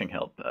for rushing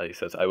help. He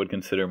says, I would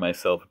consider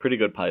myself a pretty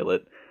good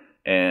pilot,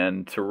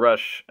 and to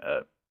rush...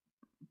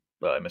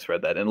 well, I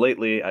misread that. And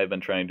lately, I've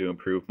been trying to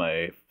improve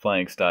my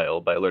flying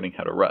style by learning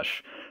how to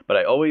rush. But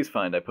I always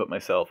find I put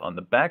myself on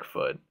the back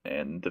foot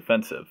and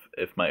defensive.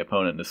 If my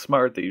opponent is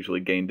smart, they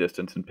usually gain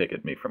distance and pick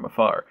at me from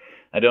afar.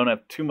 I don't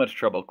have too much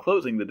trouble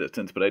closing the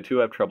distance, but I do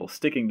have trouble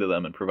sticking to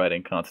them and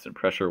providing constant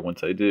pressure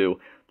once I do.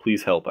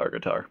 Please help,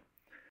 Argatar.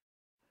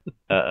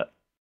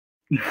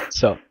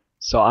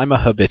 So I'm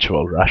a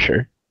habitual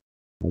rusher.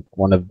 Like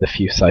one of the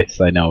few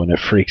sites I know, and it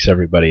freaks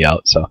everybody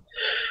out, so...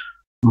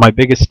 My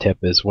biggest tip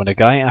is when a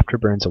guy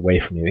afterburns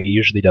away from you, he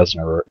usually does in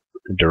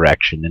a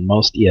direction, and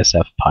most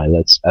ESF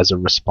pilots, as a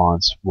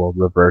response, will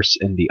reverse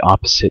in the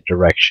opposite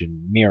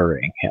direction,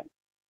 mirroring him.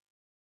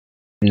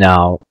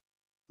 Now,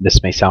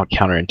 this may sound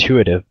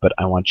counterintuitive, but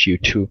I want you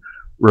to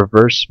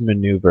reverse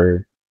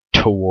maneuver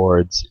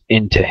towards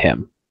into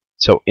him.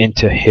 So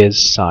into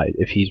his side.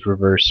 If he's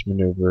reverse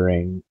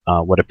maneuvering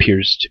what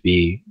appears to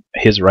be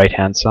his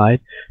right-hand side,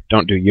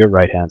 don't do your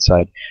right-hand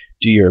side.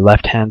 Do your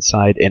left-hand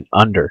side and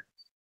under.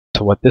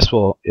 So what this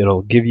will,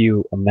 it'll give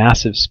you a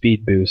massive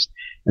speed boost,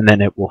 and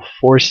then it will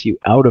force you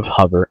out of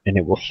hover, and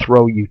it will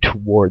throw you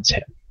towards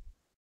him.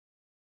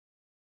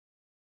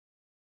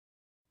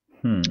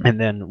 And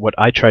then what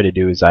I try to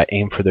do is I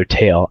aim for their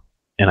tail,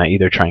 and I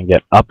either try and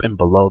get up and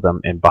below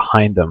them and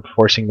behind them,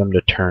 forcing them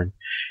to turn,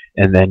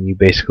 and then you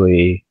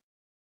basically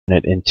turn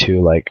it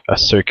into like a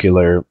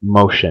circular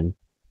motion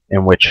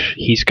in which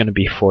he's going to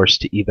be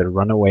forced to either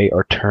run away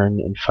or turn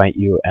and fight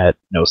you at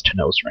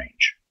nose-to-nose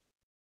range.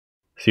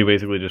 So you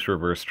basically just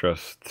reverse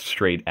thrust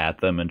straight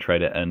at them and try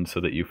to end so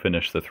that you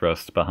finish the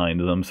thrust behind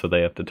them so they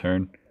have to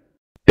turn?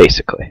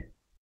 Basically.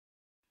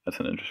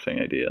 That's an interesting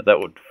idea. That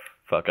would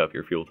fuck up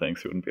your fuel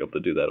tanks. You wouldn't be able to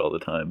do that all the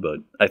time, but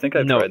I think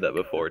I've No. tried that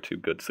before to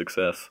good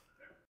success.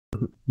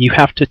 You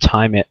have to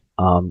time it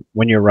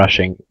when you're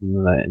rushing.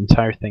 The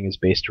entire thing is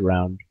based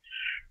around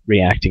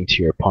reacting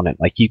to your opponent.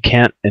 Like, you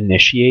can't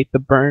initiate the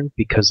burn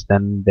because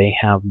then they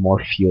have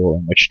more fuel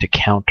in which to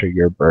counter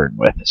your burn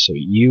with. So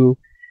you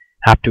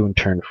have to in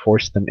turn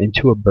force them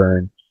into a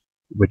burn,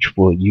 which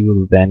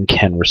you then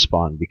can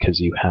respond because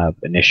you have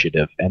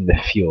initiative and the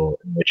fuel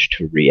in which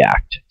to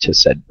react to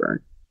said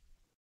burn.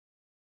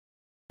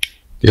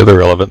 The other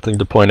relevant thing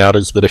to point out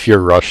is that if you're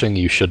rushing,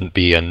 you shouldn't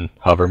be in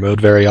hover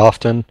mode very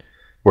often,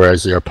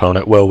 whereas your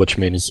opponent will, which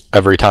means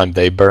every time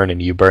they burn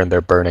and you burn,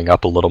 they're burning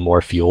up a little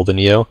more fuel than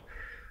you.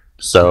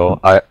 So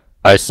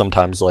I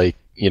sometimes, like,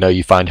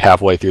 you find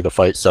halfway through the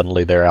fight,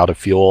 suddenly they're out of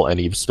fuel and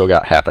you've still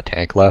got half a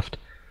tank left,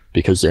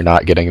 because they're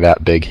not getting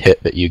that big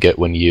hit that you get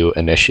when you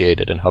initiate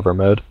it in hover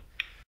mode.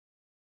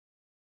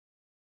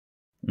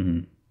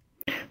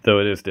 Mm-hmm. Though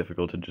it is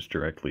difficult to just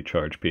directly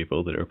charge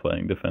people that are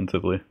playing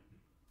defensively.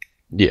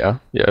 Yeah.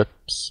 Have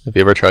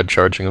you ever tried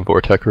charging a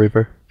Vortec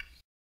Reaver?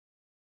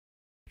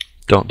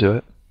 Don't do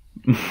it.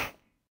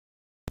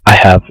 I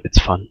have. It's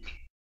fun.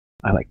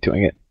 I like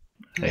doing it.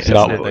 It's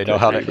not when they know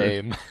how to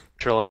aim.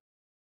 The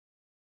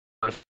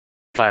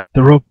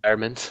The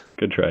environment.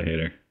 Good try,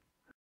 Hater.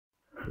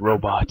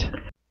 robot.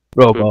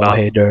 Robo Bebop.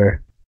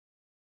 hater.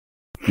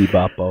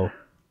 Bebopo.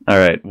 All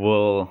right,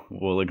 we'll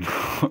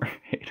ignore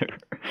Hater.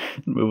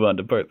 Move on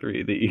to part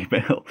 3, the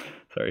email.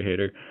 Sorry,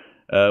 Hater.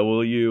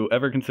 Will you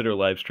ever consider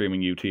live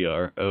streaming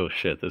UTR? Oh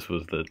shit, this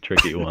was the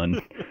tricky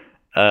one.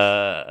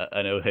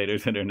 I know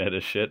Hater's internet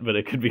is shit, but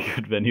it could be a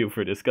good venue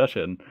for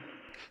discussion.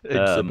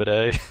 Exhibit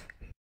A.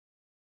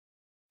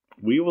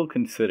 We will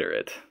consider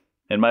it.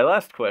 And my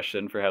last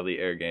question for how the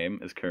air game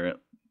is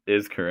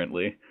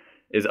currently,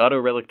 is Auto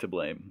Relic to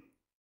blame?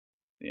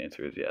 The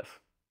answer is yes.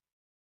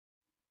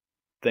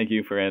 Thank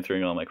you for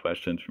answering all my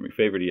questions from your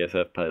favorite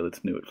ESF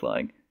pilots, Knew It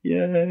Flying.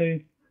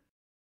 Yay!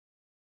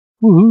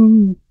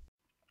 Woohoo!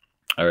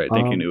 All right,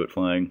 thank you, Knew It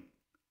Flying.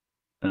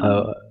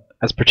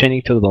 As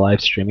pertaining to the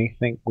live streaming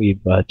thing,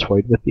 we've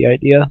toyed with the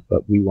idea,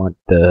 but we want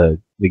the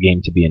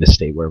game to be in a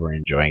state where we're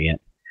enjoying it,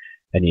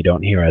 and you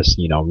don't hear us,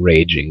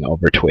 raging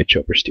over Twitch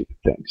over stupid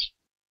things.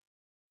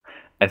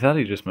 I thought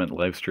he just meant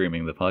live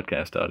streaming the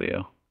podcast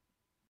audio,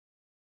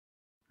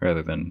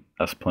 rather than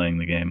us playing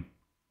the game.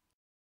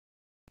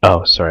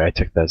 Oh, sorry, I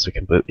took that as a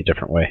completely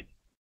different way.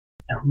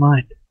 Never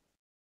mind.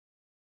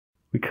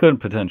 We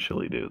could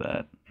potentially do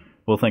that.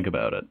 We'll think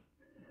about it.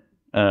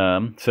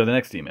 So the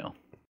next email.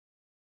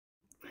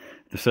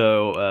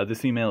 So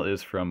this email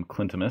is from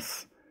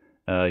Clintimus.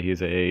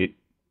 He's a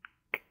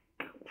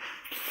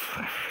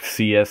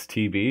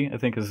CSTB, I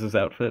think is his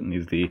outfit, and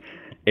he's the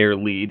air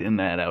lead in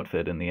that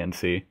outfit in the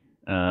NC.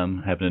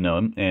 Happen to know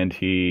him, and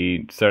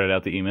he started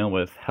out the email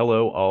with,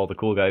 "Hello, all the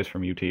cool guys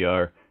from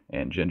UTR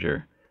and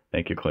Ginger.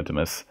 Thank you,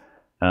 Clintimus.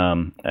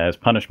 As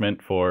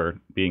punishment for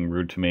being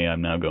rude to me,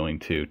 I'm now going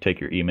to take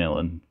your email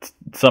and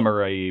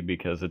summarize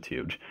because it's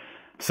huge.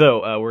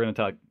 So we're going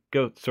to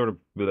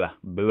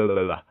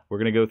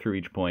go through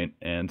each point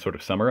and sort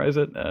of summarize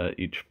it,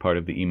 each part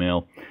of the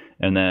email,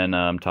 and then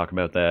talk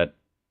about that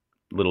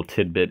little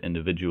tidbit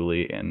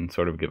individually and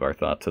sort of give our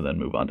thoughts and then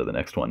move on to the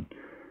next one.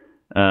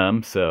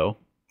 So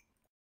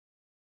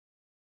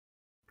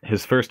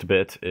his first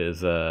bit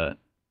is,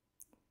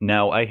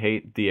 now I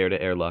hate the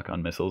air-to-air lock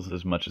on missiles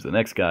as much as the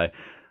next guy,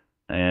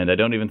 and I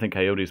don't even think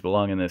coyotes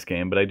belong in this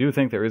game, but I do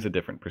think there is a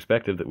different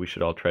perspective that we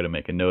should all try to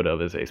make a note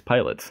of as ace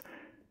pilots.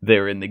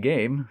 They're in the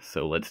game,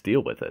 so let's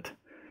deal with it.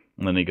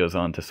 And then he goes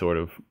on to sort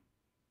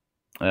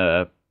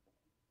of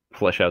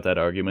flesh out that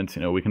argument.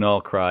 We can all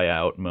cry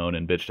out, moan,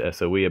 and bitch to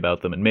SOE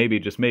about them, and maybe,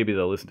 just maybe,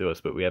 they'll listen to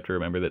us, but we have to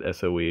remember that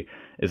SOE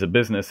is a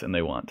business, and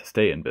they want to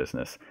stay in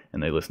business,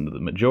 and they listen to the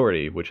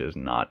majority, which is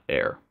not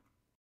air.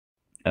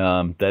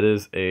 That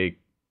is a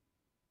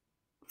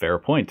fair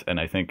point, and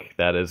I think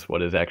that is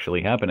what is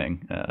actually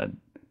happening.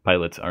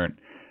 Pilots aren't...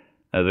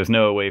 there's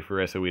no way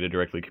for SOE to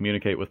directly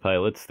communicate with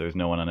pilots. There's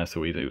no one on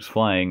SOE who's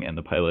flying, and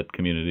the pilot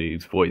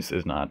community's voice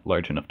is not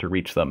large enough to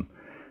reach them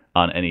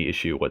on any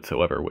issue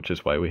whatsoever, which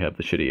is why we have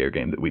the shitty air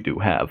game that we do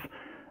have.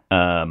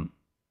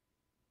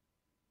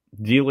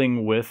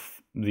 Dealing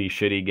with the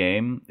shitty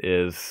game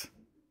is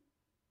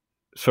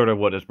sort of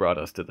what has brought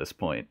us to this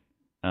point.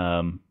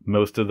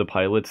 Most of the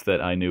pilots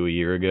that I knew a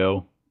year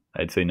ago,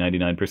 I'd say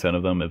 99%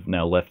 of them have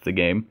now left the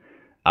game.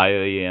 I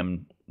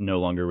am no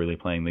longer really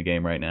playing the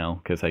game right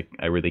now because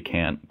I really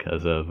can't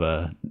because of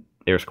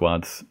air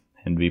squads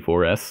and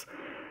V4S.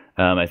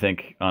 I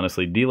think,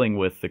 honestly, dealing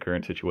with the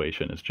current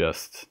situation is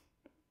just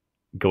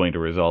going to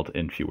result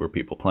in fewer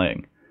people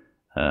playing.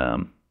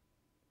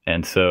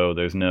 And so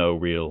there's no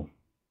real...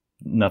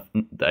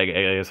 I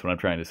guess what I'm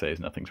trying to say is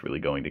nothing's really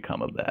going to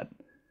come of that.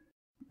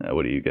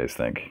 What do you guys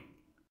think?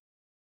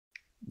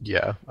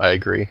 Yeah, I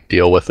agree.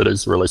 Deal with it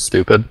is really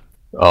stupid.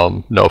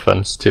 No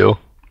offense to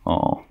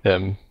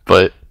him,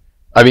 but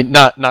I mean,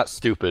 not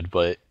stupid,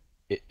 but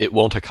it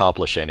won't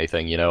accomplish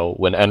anything.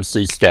 When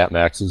NC stat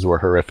maxes were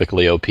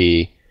horrifically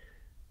OP,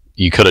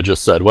 You could have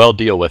just said, well,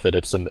 deal with it.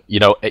 It's in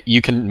the,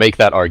 you can make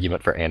that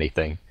argument for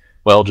anything.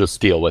 Well, just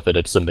deal with it.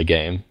 It's in the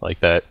game. Like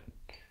that.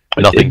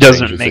 But Nothing it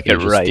doesn't changes make if you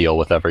it just right. deal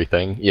with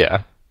everything.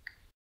 Yeah.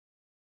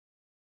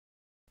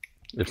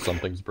 If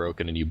something's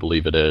broken and you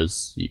believe it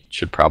is, you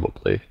should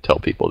probably tell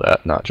people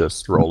that, not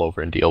just roll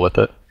over and deal with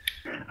it.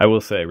 I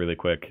will say really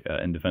quick,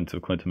 in defense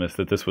of Clintimus,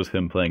 that this was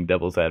him playing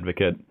devil's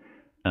advocate.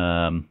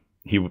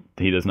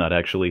 He does not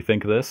actually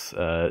think this,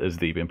 is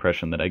the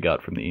impression that I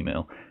got from the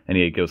email. And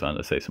he goes on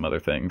to say some other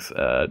things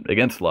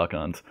against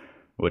lock-ons,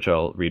 which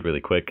I'll read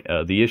really quick.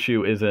 The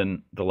issue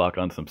isn't the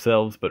lock-ons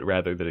themselves, but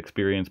rather that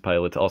experienced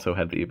pilots also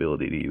have the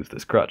ability to use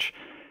this crutch.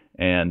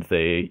 And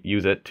they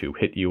use it to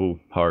hit you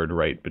hard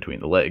right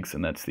between the legs,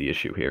 and that's the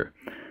issue here.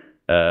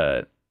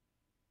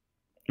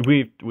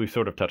 We've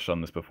sort of touched on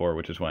this before,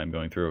 which is why I'm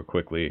going through it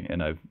quickly,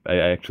 and I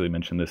actually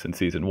mentioned this in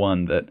Season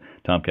 1, that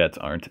Tomcats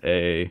aren't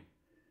a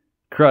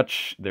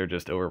crutch, they're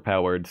just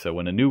overpowered, so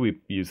when a newbie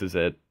uses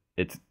it,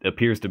 it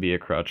appears to be a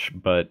crutch,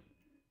 but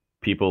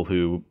people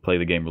who play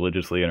the game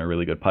religiously and are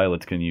really good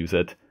pilots can use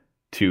it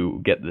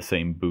to get the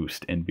same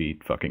boost and be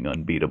fucking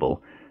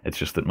unbeatable. It's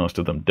just that most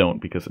of them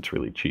don't because it's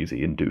really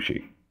cheesy and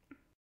douchey.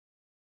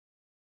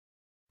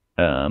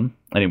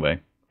 Anyway,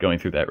 going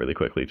through that really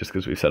quickly, just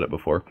because we've said it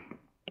before.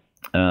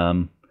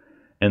 And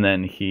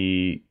then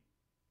he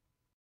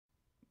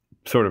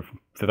sort of,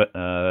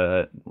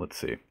 let's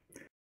see.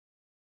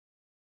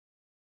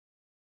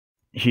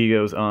 He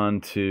goes on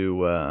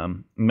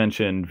to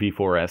mention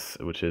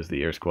V4S, which is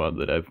the air squad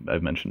that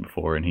I've mentioned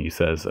before, and he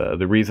says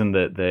the reason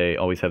that they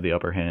always have the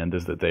upper hand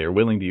is that they are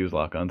willing to use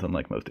lock-ons,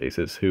 unlike most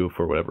aces, who,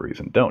 for whatever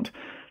reason, don't.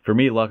 For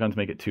me, lock-ons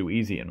make it too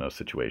easy in most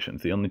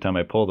situations. The only time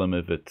I pull them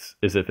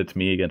is if it's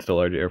me against a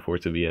large air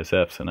force of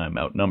ESFs and I'm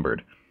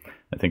outnumbered.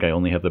 I think I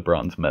only have the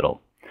bronze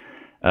medal.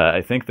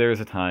 I think there is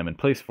a time and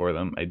place for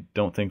them. I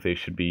don't think they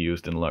should be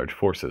used in large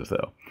forces,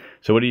 though.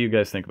 So what do you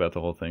guys think about the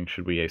whole thing?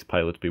 Should we ace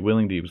pilots be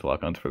willing to use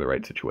lock-ons for the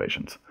right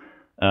situations?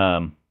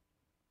 I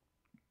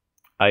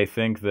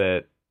think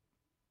that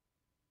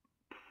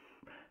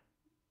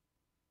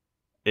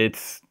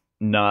it's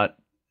not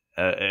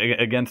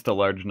against a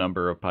large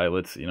number of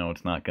pilots.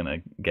 It's not going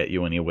to get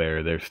you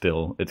anywhere. It's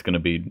going to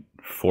be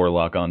 4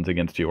 lock-ons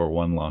against you or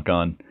 1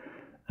 lock-on,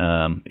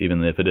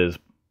 even if it is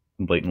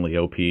blatantly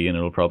OP and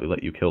it'll probably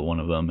let you kill one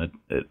of them.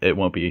 It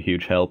won't be a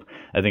huge help.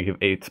 I think if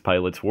 8's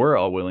pilots were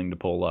all willing to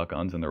pull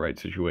lock-ons in the right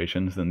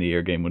situations, then the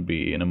air game would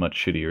be in a much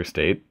shittier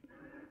state,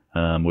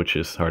 which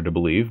is hard to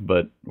believe,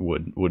 but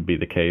would be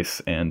the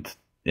case, and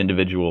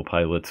individual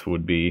pilots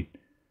would be,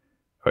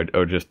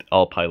 or just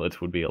all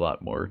pilots would be a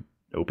lot more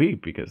OP,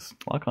 because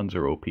lock-ons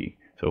are OP.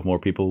 So if more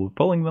people were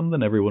pulling them,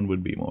 then everyone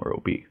would be more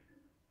OP.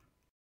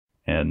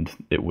 And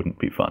it wouldn't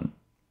be fun.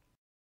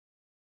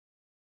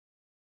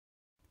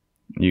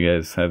 You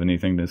guys have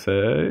anything to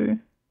say?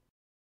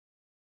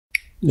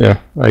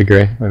 Yeah, I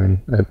agree. I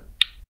mean,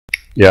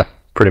 yeah,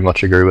 pretty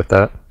much agree with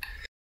that.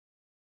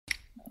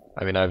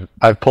 I mean,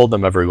 I've pulled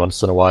them every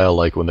once in a while,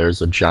 like when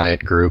there's a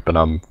giant group and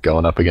I'm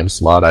going up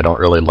against a lot. I don't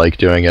really like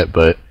doing it,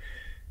 but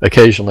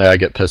occasionally I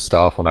get pissed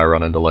off when I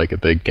run into like a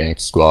big gank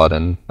squad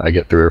and I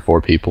get 3 or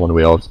 4 people and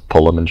we all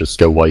pull them and just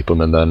go wipe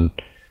them, and then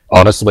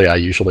honestly I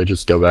usually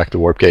just go back to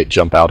Warp Gate,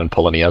 jump out, and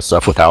pull an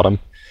ESF without them.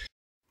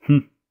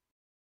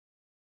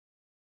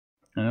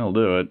 I'll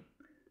do it.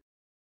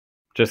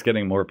 Just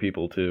getting more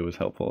people, too, is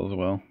helpful as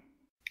well.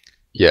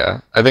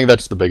 Yeah, I think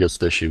that's the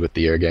biggest issue with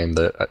the air game,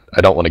 that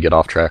I don't want to get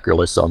off track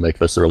really, so I'll make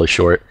this really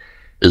short,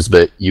 is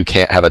that you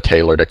can't have a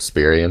tailored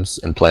experience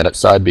in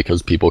PlanetSide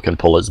because people can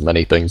pull as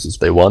many things as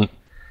they want.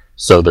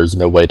 So there's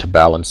no way to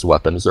balance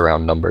weapons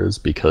around numbers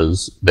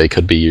because they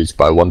could be used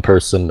by 1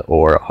 person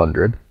or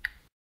 100.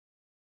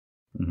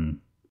 Mm-hmm.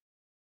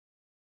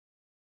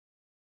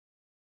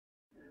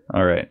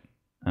 All right.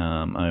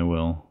 I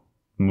will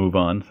move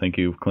on. Thank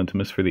you,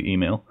 Clintimus, for the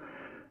email.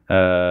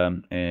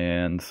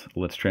 And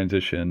let's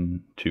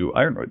transition to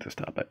IronRoids'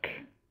 topic.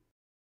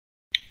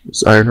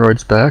 Is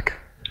IronRoids back?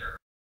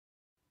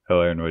 Oh,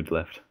 IronRoids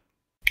left.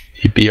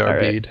 He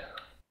BRB'd. Right.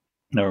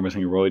 Now we're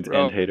missing Roids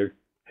and Hater.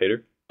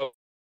 Hater?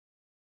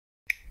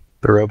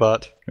 The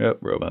robot? Yep,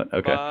 robot.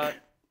 Okay.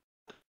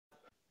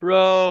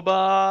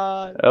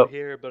 Robot! Oh. I'm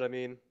here, but I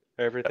mean,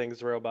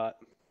 everything's robot.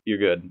 You're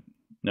good.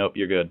 Nope,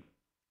 you're good.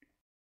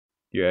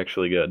 You're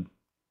actually good.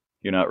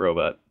 You're not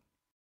robot.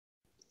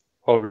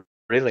 Oh,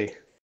 really?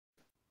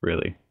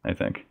 Really, I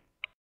think.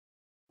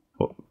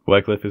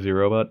 Wycliff is your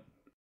robot?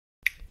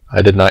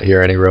 I did not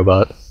hear any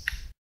robot.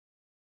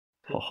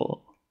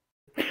 Oh.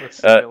 Let's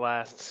see if it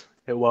lasts.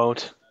 It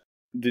won't.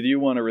 Did you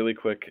want to really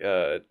quick,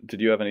 did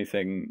you have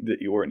anything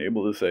that you weren't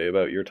able to say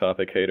about your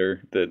topic,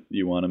 Hater, that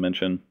you want to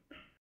mention?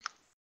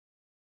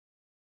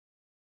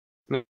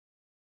 Not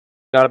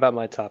about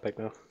my topic,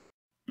 no.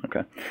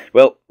 Okay.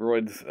 Well,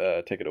 Roids,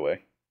 take it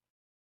away.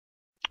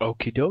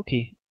 Okie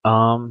dokie.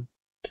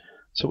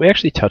 So we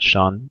actually touched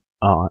on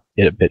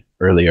it a bit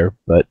earlier,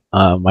 but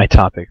my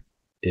topic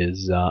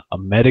is a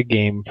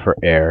metagame for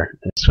air.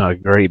 It's got a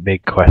very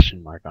big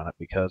question mark on it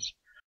because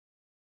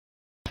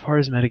as far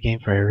as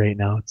metagame for air right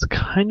now, it's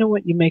kind of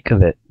what you make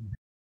of it.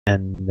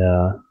 And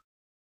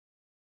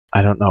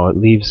I don't know, it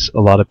leaves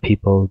a lot of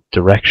people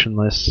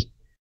directionless.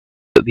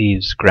 It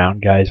leaves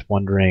ground guys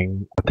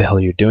wondering what the hell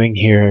you're doing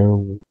here.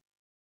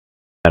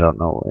 I don't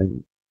know.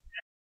 And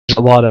there's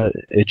a lot of,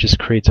 it just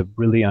creates a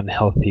really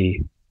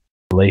unhealthy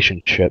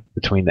relationship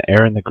between the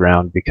air and the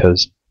ground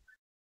because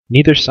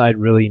neither side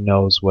really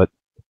knows what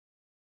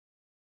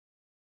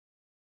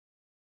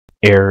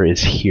air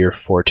is here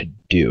for to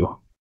do.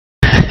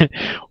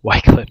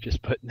 Wycliff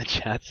just put in the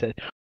chat, said,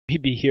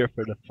 we'd be here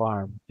for the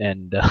farm.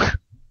 And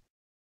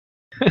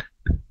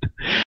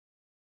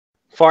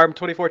Farm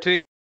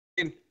 2014.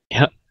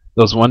 yeah,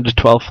 those 1 to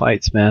 12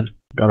 fights, man.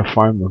 Gotta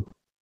farm them.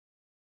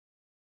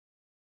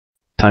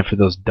 Time for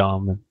those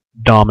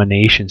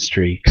domination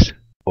streaks.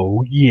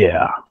 Oh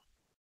yeah.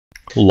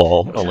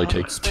 Lol, only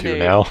takes 2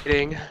 now.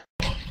 It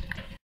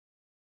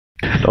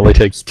only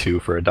takes 2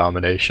 for a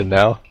domination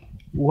now.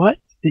 What?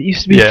 It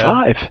used to be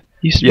 5. It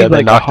used to Yeah, be they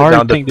like a knocked it hard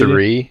down to thing to do.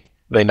 3.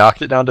 They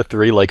knocked it down to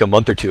 3 like a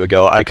month or 2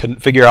 ago. I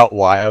couldn't figure out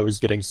why I was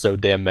getting so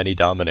damn many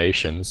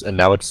dominations, and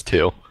now it's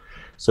 2.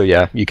 So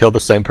yeah, you kill the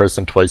same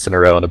person twice in a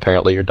row, and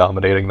apparently you're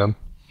dominating them.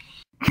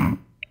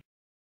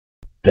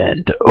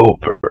 Bend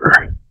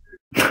over.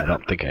 I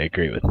don't think I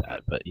agree with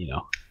that, but you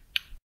know.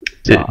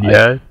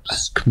 Yeah,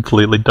 it's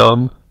completely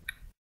dumb.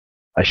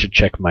 I should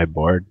check my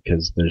board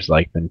because there's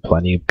like been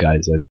plenty of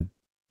guys I've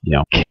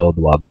killed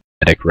while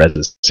medic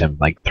resists him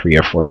like 3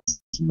 or 4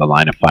 in the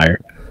line of fire.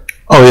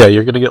 Oh yeah,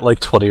 you're gonna get like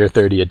 20 or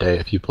 30 a day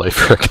if you play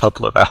for a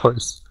couple of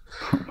hours.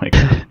 Oh my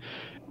god.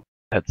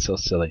 That's so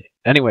silly.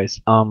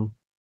 Anyways,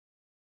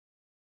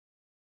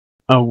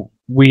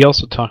 we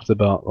also talked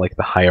about like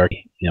the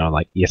hierarchy.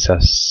 Like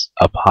ESS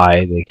up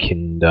high, they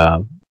can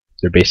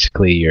they're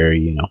basically your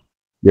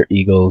your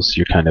eagles,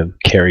 your kind of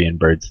carrion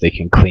birds. They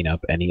can clean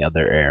up any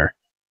other air,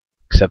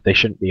 except they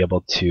shouldn't be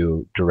able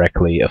to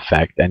directly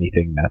affect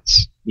anything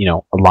that's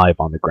alive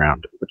on the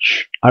ground,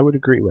 which I would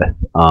agree with.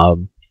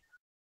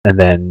 And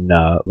then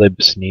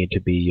libs need to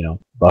be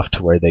buffed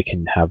to where they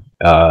can have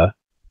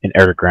an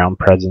air-to-ground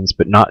presence,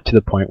 but not to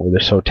the point where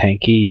they're so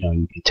tanky.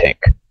 You can tank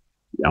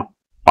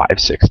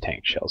 5-6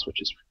 tank shells,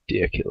 which is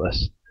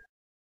ridiculous.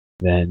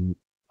 Then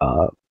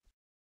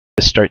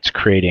this starts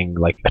creating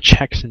like a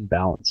checks and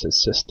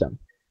balances system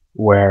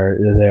where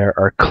there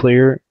are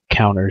clear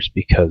counters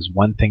because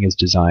one thing is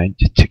designed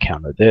to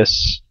counter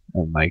this,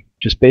 and like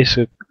just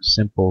basic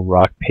simple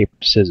rock paper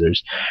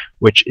scissors,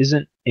 which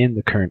isn't in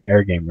the current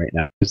air game right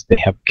now because they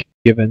have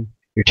given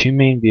your 2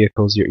 main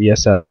vehicles, your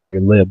ESF,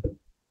 your lib,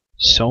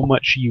 so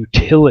much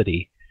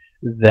utility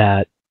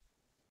that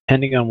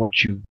depending on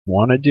what you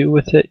want to do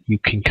with it, you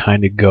can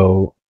kind of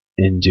go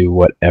and do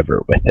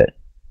whatever with it,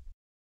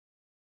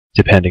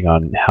 depending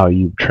on how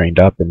you've trained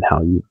up and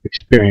how you've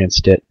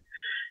experienced it.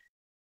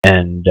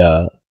 And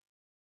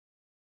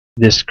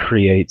this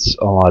creates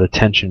a lot of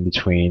tension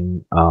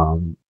between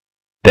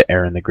the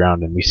air and the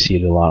ground, and we see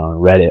it a lot on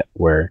Reddit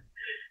where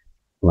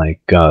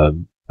like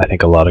I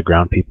think a lot of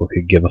ground people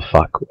could give a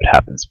fuck what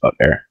happens about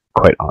air,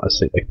 quite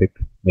honestly. Like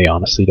they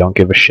honestly don't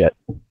give a shit.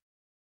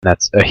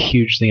 That's a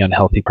hugely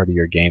unhealthy part of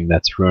your game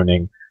that's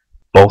ruining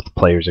both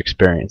players'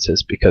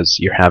 experiences because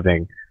you're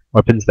having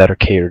weapons that are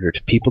catered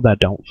to people that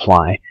don't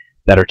fly,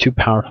 that are too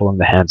powerful in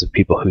the hands of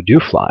people who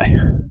do fly,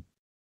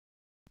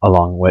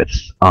 along with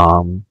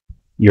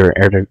your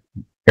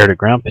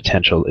air-to-ground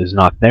potential is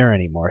not there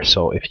anymore.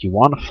 So if you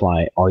want to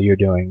fly, all you're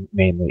doing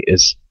mainly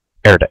is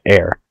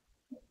air-to-air.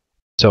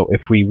 So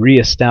if we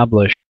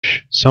reestablish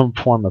some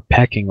form of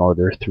pecking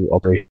order through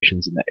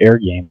operations in the air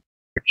game,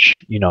 which,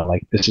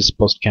 like this is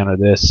supposed to counter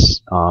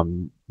this,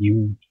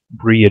 you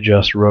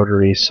readjust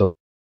rotaries so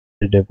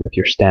with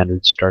your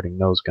standard starting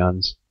nose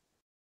guns,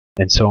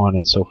 and so on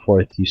and so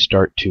forth, you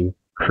start to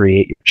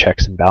create your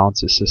checks and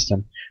balances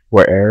system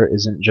where air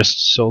isn't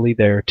just solely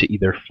there to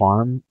either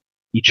farm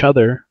each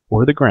other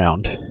or the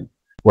ground,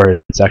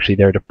 where it's actually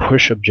there to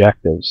push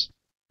objectives,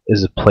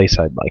 is a place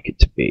I'd like it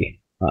to be.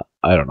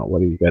 I don't know,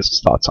 what are you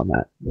guys' thoughts on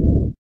that?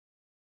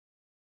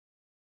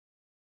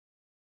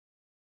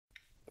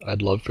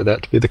 I'd love for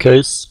that to be the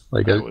case.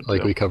 Like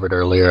we covered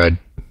earlier,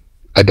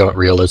 I don't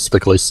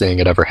realistically seeing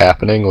it ever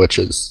happening, which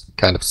is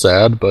kind of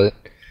sad, but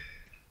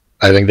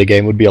I think the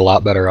game would be a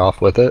lot better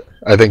off with it.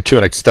 I think to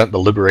an extent the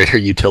Liberator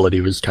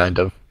utility was kind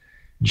of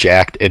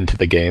jacked into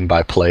the game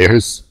by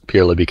players,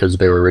 purely because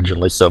they were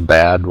originally so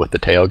bad with the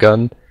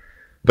tailgun.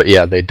 But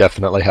yeah, they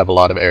definitely have a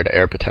lot of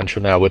air-to-air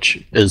potential now,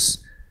 which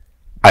is...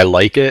 I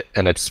like it,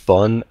 and it's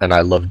fun, and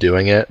I love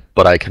doing it,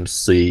 but I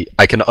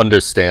can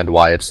understand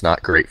why it's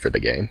not great for the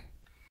game.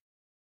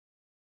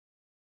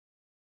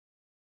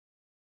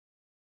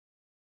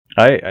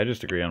 I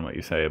just agree on what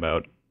you say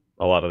about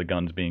a lot of the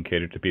guns being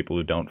catered to people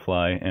who don't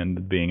fly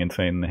and being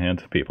insane in the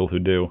hands of people who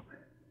do.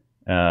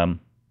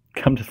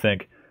 Come to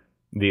think,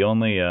 the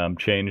only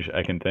change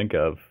I can think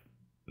of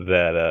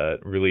that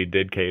really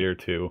did cater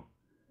to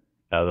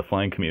the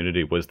flying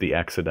community was the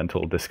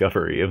accidental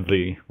discovery of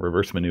the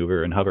reverse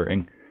maneuver and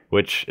hovering,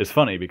 which is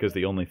funny because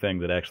the only thing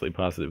that actually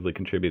positively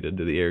contributed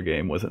to the air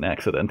game was an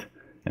accident,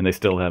 and they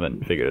still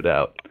haven't figured it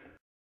out.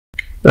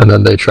 And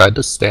then they tried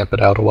to stamp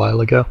it out a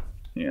while ago.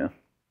 Yeah.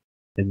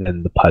 And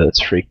then the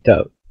pilots freaked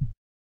out.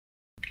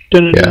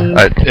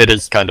 Yeah, it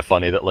is kind of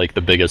funny that like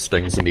the biggest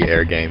things in the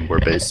air game were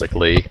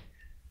basically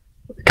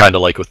kind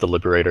of like with the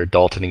Liberator,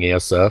 Daltoning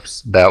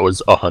ESFs. That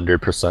was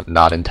 100%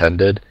 not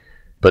intended,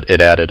 but it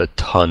added a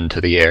ton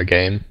to the air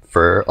game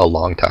for a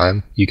long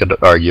time. You could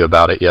argue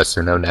about it yes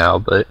or no now,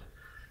 but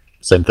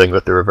same thing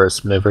with the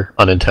reverse maneuver.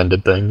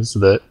 Unintended things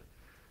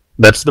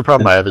that's the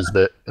problem I have, is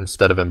that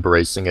instead of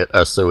embracing it,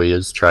 SOE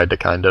has tried to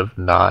kind of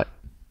not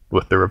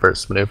with the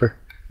reverse maneuver.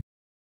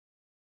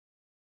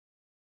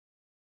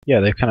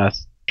 Yeah, they've kind of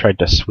tried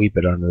to sweep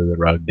it under the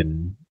rug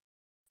and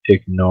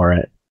ignore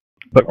it.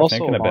 But We're also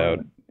thinking about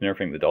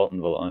nerfing the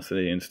Dalton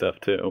velocity and stuff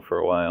too for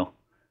a while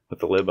with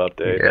the lib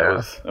update.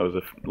 Yeah. That was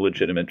a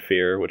legitimate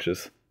fear, which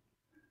is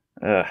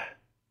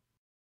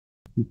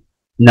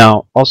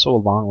now, also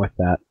along with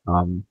that,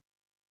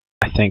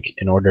 I think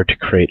in order to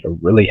create a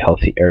really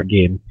healthy air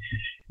game,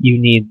 you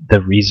need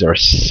the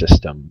resource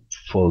system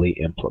fully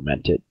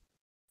implemented,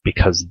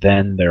 because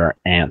then there are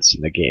ants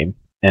in the game.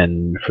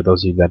 And for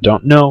those of you that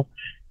don't know,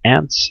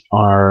 ants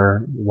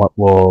are what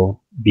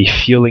will be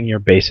fueling your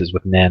bases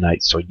with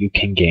nanites, so you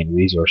can gain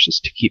resources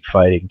to keep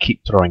fighting,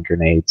 keep throwing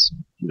grenades,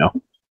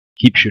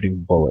 keep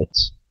shooting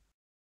bullets,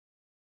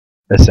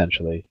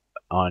 essentially,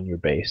 on your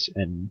base.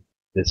 And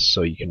this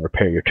so you can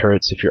repair your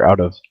turrets. If you're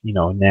out of,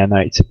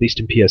 nanites, at least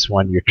in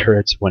PS1, your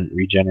turrets wouldn't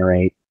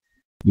regenerate.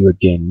 You would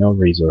gain no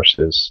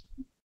resources.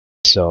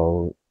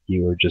 So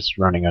you were just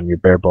running on your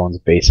bare bones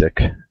basic,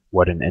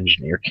 what an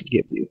engineer can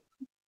give you.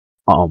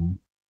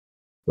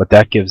 What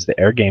that gives the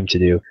air game to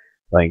do,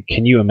 like,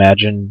 can you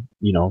imagine,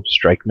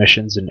 strike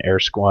missions and air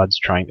squads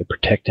trying to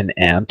protect an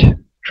ant,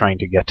 trying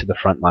to get to the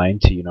front line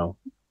to,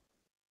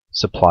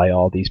 supply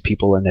all these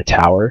people in a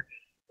tower,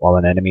 while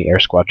an enemy air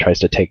squad tries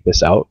to take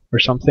this out or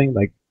something?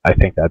 Like, I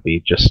think that'd be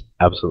just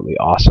absolutely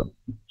awesome.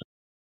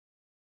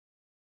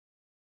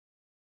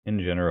 in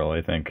general,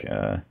 I think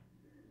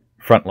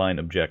frontline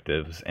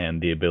objectives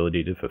and the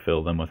ability to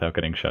fulfill them without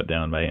getting shut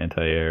down by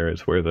anti-air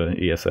is where the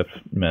ESF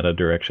meta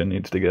direction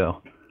needs to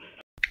go.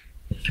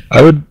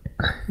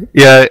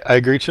 Yeah, I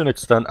agree to an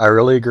extent. I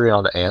really agree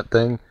on the ant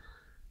thing,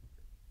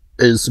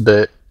 is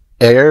that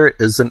air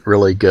isn't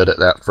really good at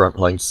that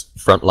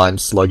frontline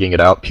slugging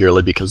it out,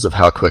 purely because of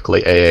how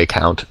quickly AA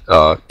count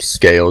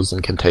scales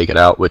and can take it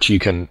out, which you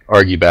can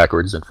argue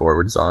backwards and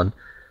forwards on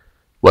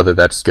whether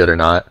that's good or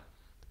not.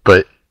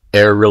 But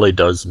air really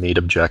does meet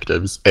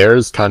objectives. Air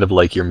is kind of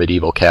like your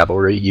medieval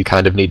cavalry. You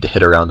kind of need to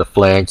hit around the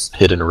flanks,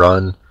 hit and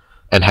run,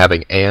 and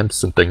having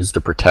ants and things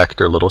to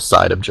protect or little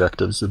side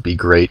objectives would be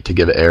great to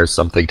give air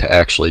something to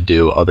actually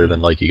do, other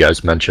than, like you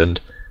guys mentioned,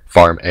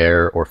 farm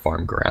air or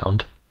farm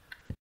ground.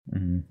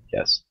 Mm-hmm.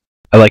 Yes.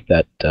 I like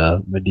that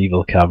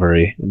medieval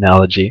cavalry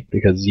analogy,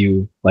 because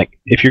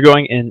if you're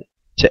going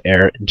into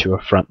air into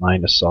a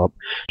frontline assault,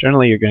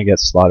 generally you're going to get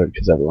slaughtered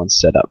because everyone's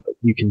set up. But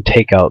you can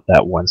take out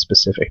that one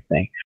specific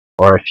thing,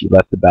 or if you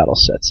let the battle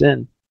sets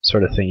in,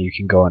 sort of thing, you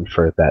can go in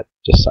for that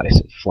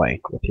decisive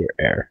flank with your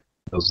air.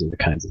 Those are the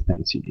kinds of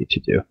things you need to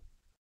do.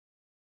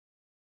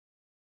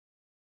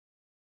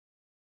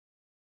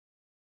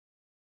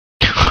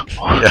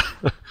 Yeah.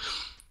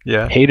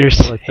 Yeah. Haters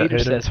like that, Hater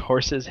Hater. says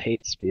horses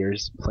hate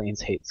spears,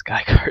 planes hate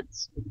sky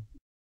guards.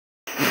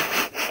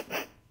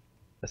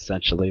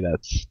 Essentially,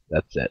 that's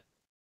it.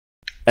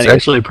 It's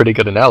actually a pretty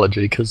good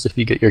analogy, because if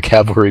you get your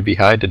cavalry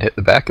behind and hit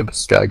the back of a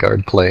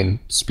Skyguard plane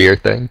spear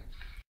thing.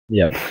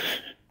 Yeah.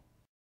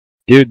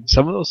 Dude,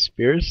 some of those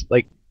spears,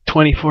 like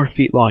 24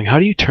 feet long, how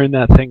do you turn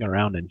that thing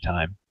around in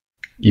time?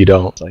 You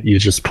don't. You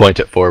just point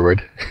it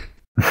forward.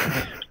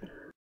 I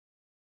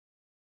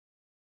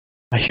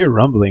hear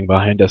rumbling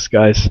behind us,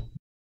 guys.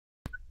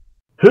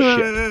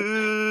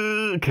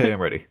 Okay, I'm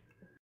ready.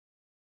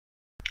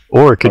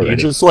 Or could you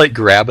Already. just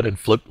grab it and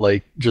flip,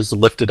 just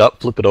lift it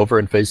up, flip it over,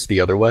 and face the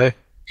other way?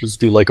 Just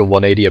do a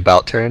 180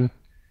 about turn?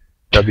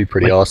 That'd be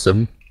pretty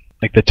awesome.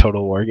 Like the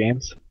Total War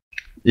games?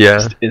 Yeah.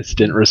 Just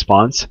instant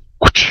response.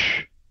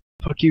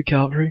 Fuck you,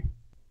 cavalry.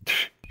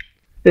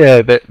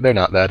 Yeah, they're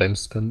not that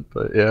instant,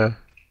 but yeah.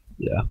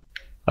 Yeah.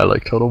 I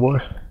like Total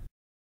War.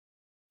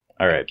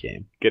 All right,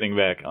 Game. getting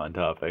back on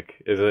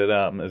topic. Is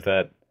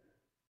that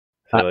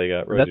all you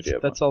got? Rose, did you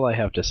have That's all I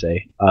have to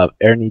say.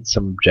 Air needs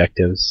some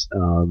objectives,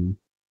 along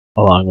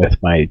with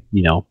my,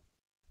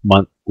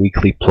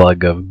 weekly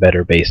plug of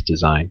better base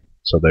design.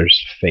 So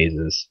there's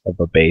phases of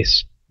a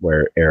base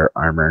where air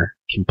armor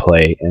can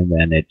play, and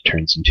then it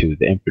turns into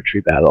the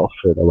infantry battle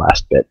for the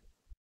last bit.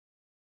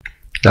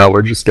 Now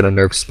we're just gonna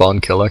nerf spawn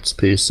kill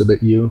XP so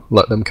that you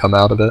let them come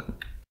out of it,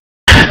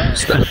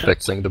 instead of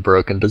fixing the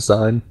broken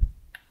design.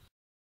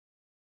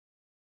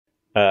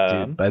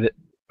 Dude, by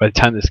the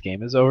time this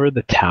game is over,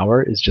 the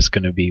tower is just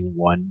going to be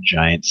one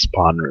giant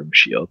spawn room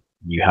shield.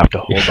 You have to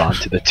hold on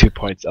to the 2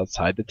 points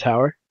outside the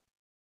tower.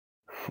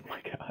 Oh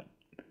my god.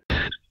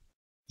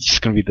 It's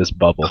just going to be this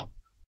bubble.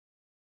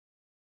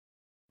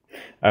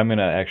 I'm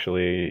gonna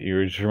actually,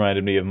 you just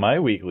reminded me of my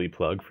weekly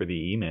plug for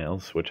the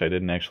emails, which I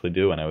didn't actually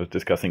do when I was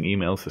discussing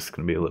emails. This is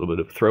gonna be a little bit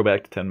of a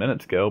throwback to 10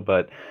 minutes ago,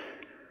 but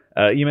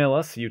Email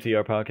us,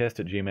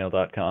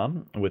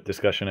 utrpodcast@gmail.com, with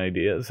discussion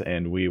ideas,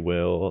 and we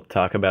will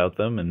talk about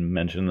them and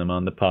mention them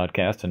on the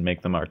podcast and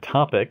make them our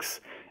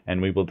topics,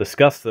 and we will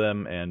discuss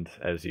them, and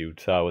as you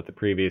saw with the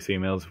previous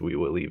emails, we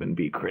will even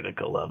be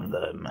critical of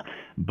them.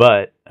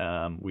 But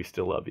we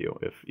still love you,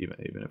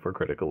 even if we're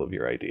critical of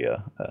your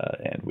idea,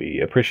 and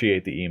we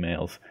appreciate the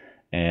emails,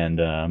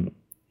 and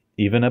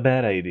even a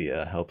bad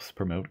idea helps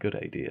promote good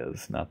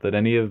ideas. Not that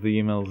any of the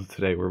emails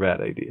today were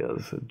bad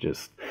ideas,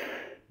 just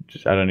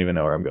I don't even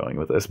know where I'm going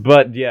with this.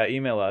 But yeah,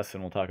 email us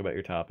and we'll talk about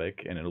your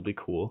topic and it'll be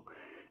cool.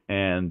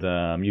 And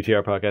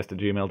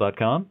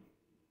utrpodcast@gmail.com.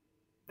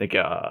 Thank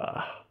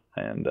ya.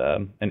 And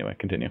anyway,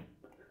 continue.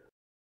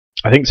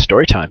 I think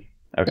story time.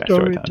 Okay,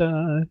 story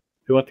time.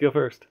 Who wants to go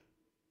first?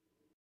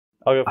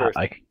 I'll go first.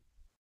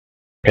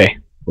 Okay,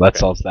 well, that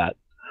solves that.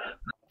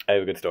 I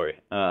have a good story.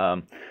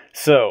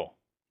 So,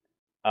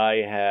 I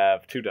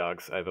have 2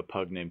 dogs. I have a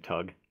pug named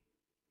Tug.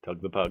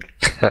 Tug the pug.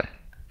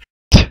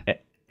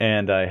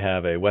 And I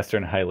have a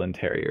Western Highland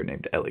Terrier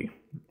named Ellie.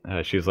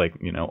 She's like,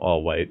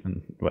 all white,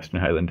 and Western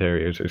Highland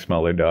Terriers are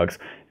smaller dogs.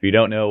 If you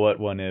don't know what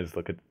one is,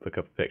 look up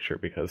a picture,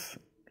 because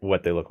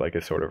what they look like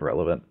is sort of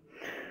relevant.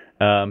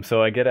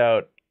 So I get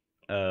out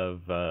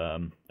of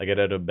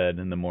bed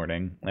in the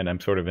morning, and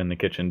I'm sort of in the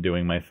kitchen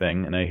doing my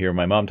thing, and I hear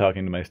my mom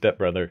talking to my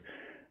stepbrother.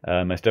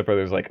 My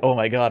stepbrother's like, "Oh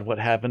my God, what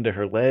happened to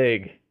her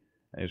leg?"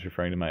 He's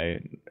referring to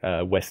my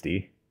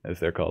Westie, as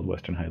they're called,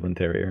 Western Highland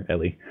Terrier,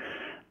 Ellie.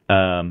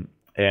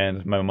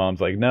 And my mom's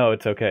like, "No,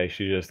 it's okay.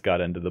 She just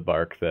got into the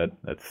bark.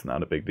 That's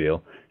not a big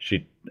deal."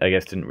 She, I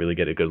guess, didn't really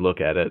get a good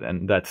look at it,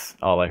 and that's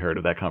all I heard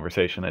of that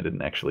conversation. I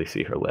didn't actually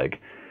see her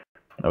leg.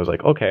 I was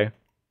like, okay.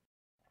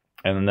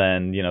 And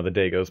then, the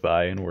day goes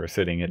by, and we're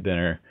sitting at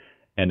dinner,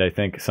 and I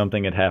think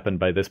something had happened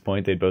by this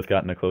point. They'd both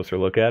gotten a closer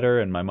look at her,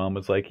 and my mom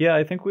was like, "Yeah,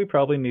 I think we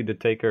probably need to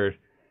take her,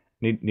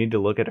 need to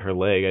look at her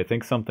leg. I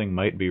think something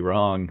might be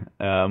wrong.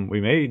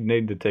 We may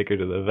need to take her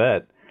to the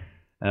vet."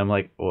 And I'm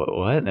like,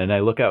 "What?" And I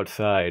look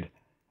outside,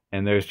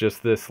 and there's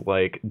just this,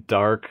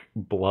 dark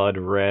blood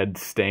red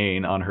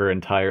stain on her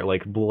entire,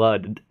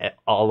 blood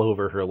all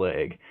over her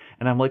leg.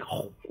 And I'm like,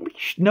 "Holy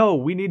no,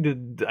 we need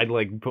to,"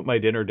 I'd, put my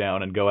dinner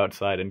down and go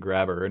outside and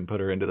grab her and put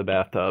her into the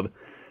bathtub.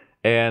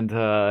 And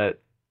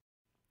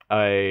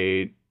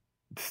I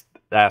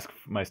ask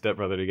my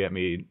stepbrother to get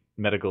me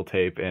medical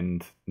tape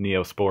and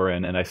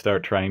Neosporin, and I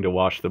start trying to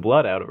wash the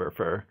blood out of her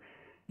fur.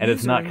 And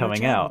it's not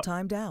coming out.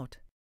 Timed out.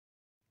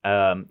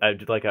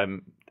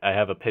 I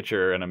have a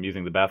pitcher and I'm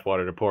using the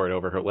bathwater to pour it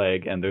over her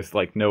leg, and there's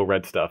no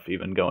red stuff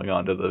even going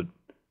onto the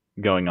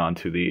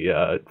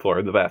floor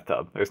of the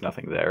bathtub. There's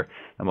nothing there.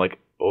 I'm like,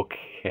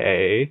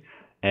 okay.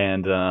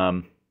 And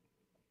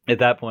at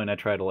that point I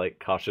try to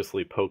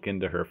cautiously poke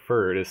into her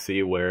fur to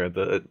see where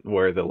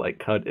the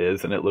cut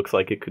is, and it looks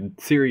like it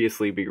could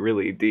seriously be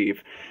really deep.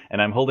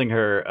 And I'm holding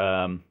her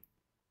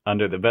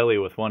under the belly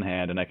with one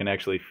hand, and I can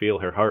actually feel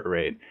her heart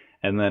rate.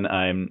 And then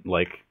I'm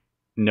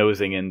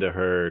nosing into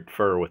her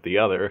fur with the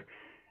other,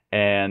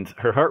 and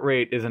her heart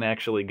rate isn't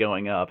actually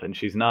going up, and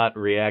she's not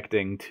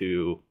reacting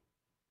to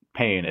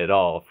pain at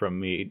all from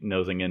me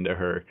nosing into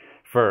her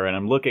fur. And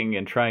I'm looking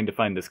and trying to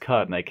find this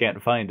cut, and I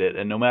can't find it.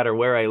 And no matter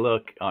where I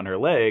look on her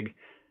leg,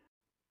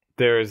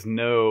 there's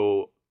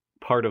no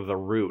part of the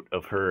root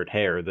of her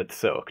hair that's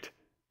soaked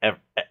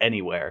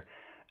anywhere.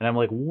 And I'm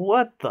like,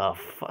 what the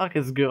fuck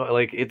is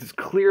going? It's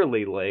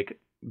clearly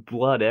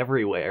blood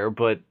everywhere,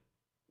 but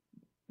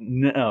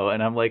no.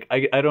 And I'm like,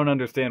 I don't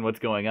understand what's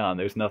going on.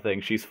 There's nothing.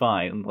 She's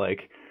fine.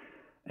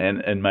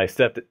 And my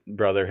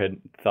stepbrother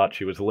had thought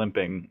she was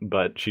limping,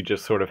 but she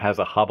just sort of has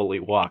a hobbly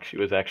walk. She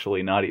was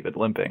actually not even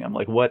limping. I'm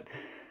like,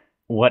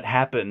 what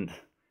happened?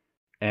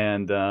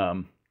 And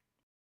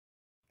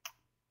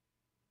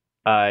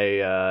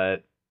I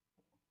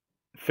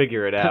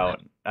figure it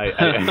out.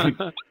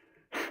 I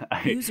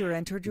User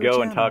entered your go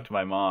channel. and talk to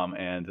my mom,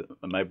 and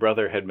my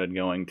brother had been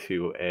going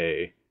to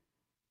a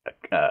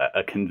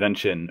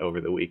convention over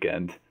the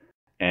weekend,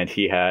 and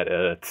he had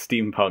a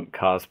steampunk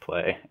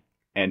cosplay,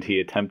 and he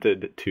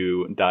attempted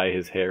to dye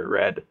his hair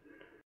red,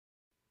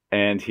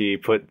 and he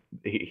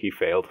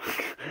failed,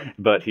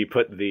 but he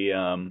put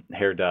the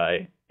hair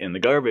dye in the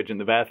garbage in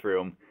the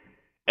bathroom.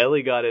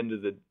 Ellie got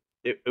into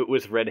it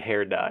was red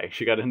hair dye.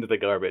 She got into the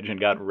garbage and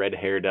got red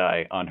hair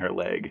dye on her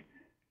leg.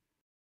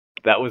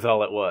 That was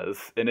all it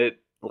was. And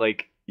it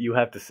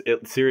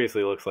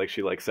seriously looks like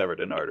she severed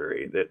an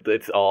artery.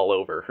 It's all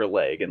over her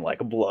leg and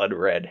blood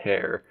red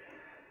hair.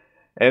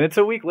 And it's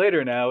a week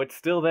later now. It's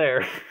still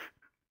there.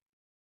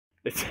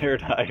 It's hair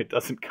dye. It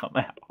doesn't come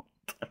out.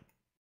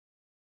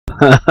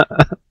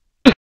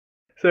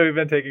 So we've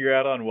been taking her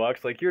out on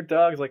walks. Your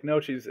dog's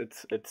no,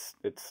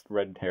 it's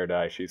red hair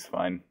dye. She's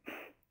fine.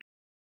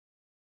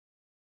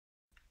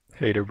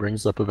 Hater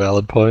brings up a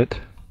valid point.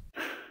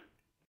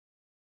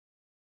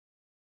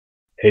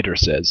 Hater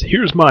says,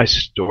 "Here's my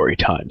story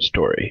time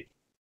story.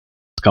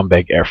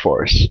 Scumbag Air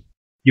Force.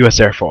 U.S.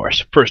 Air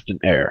Force, first in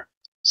air,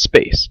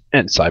 space,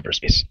 and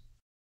cyberspace.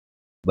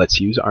 Let's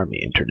use Army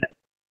Internet."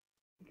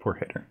 Poor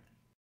Hater.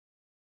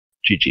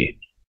 GG.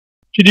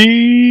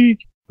 GG!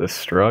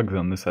 Strugs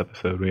on this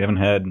episode. We haven't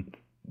had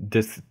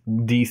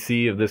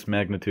DC of this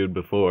magnitude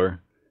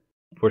before.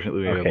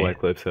 Fortunately, we have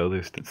Wycliff, so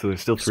there's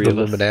still three of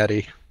us.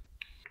 Illuminati.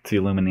 It's the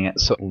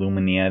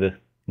Illuminati.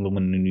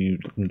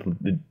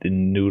 The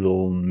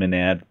noodle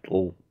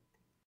manadle.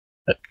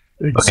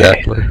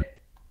 Exactly. Okay.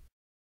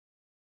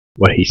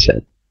 What he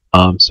said.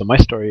 So my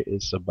story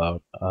is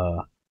about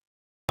a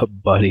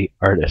buddy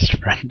artist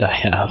friend I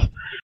have.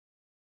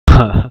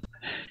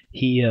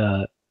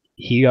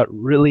 He got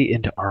really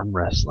into arm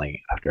wrestling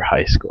after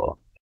high school.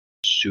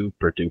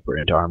 Super duper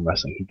into arm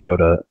wrestling. He'd go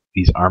to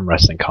these arm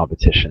wrestling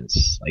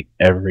competitions like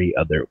every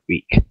other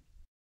week,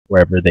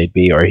 wherever they'd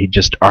be, or he'd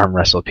just arm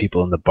wrestle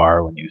people in the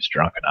bar when he was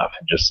drunk enough,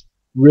 and just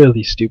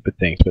really stupid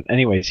things. But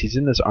anyways, he's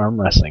in this arm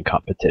wrestling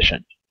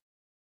competition,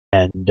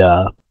 and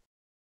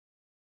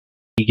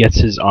he gets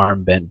his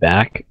arm bent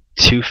back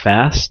too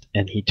fast,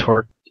 and he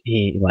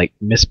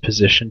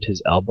mispositioned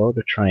his elbow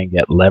to try and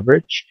get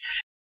leverage.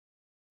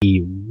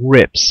 He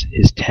rips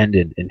his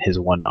tendon in his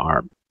one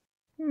arm.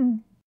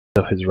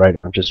 So his right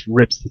arm just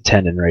rips the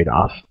tendon right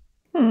off,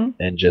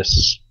 and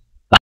just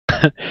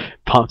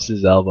pumps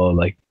his elbow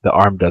like the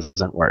arm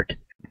doesn't work.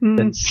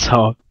 And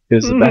so it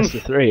was the best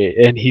of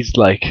three, and he's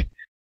like,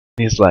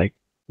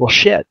 well,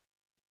 shit,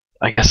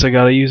 I guess I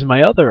gotta use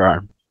my other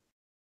arm.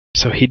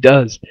 So he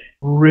does,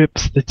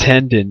 rips the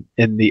tendon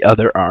in the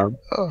other arm.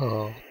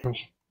 Oh.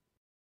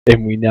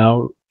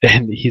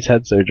 And he's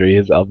had surgery,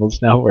 his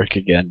elbows now work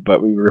again,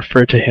 but we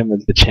refer to him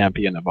as the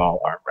champion of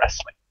all arm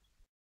wrestling.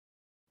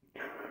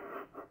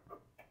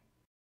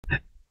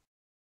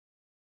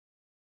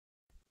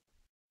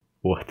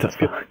 What the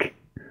fuck?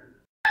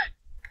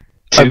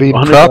 I mean,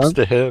 props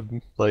to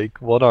him. Like,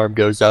 one arm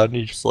goes out and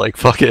he's just like,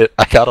 fuck it,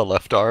 I got a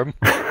left arm.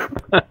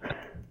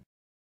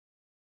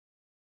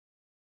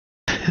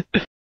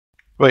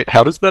 Wait,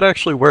 how does that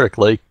actually work?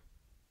 Like,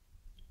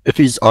 if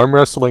he's arm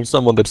wrestling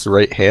someone that's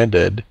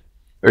right-handed,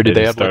 or do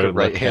they have like a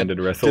right-handed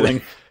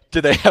wrestling?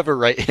 Do they have a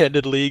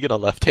right-handed league and a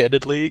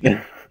left-handed league?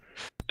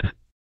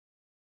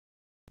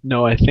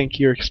 No, I think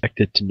you're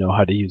expected to know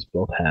how to use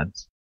both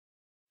hands.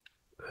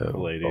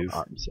 Ladies. Both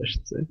arms, I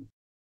should say.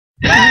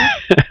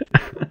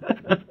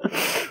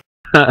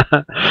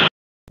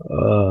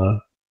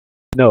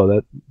 No,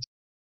 that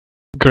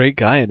great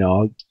guy and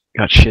all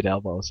got shit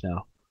elbows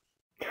now.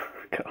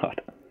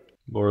 God.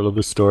 Moral of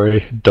the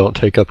story: don't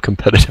take up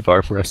competitive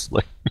arm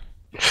wrestling,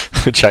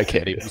 which I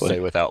can't even say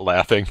without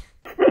laughing.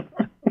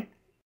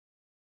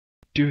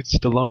 Dude,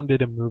 Stallone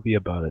did a movie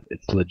about it.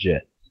 It's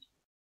legit.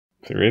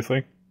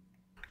 Seriously?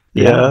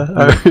 Yeah,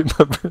 I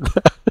remember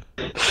that.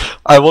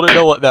 I want to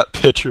know what that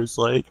picture's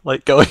like.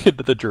 Like, going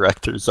into the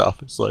director's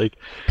office, like,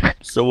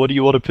 so what do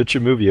you want to pitch a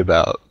movie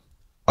about?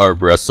 Arm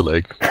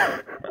wrestling.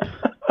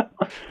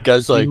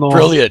 Guy's like,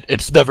 brilliant,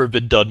 it's never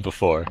been done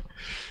before.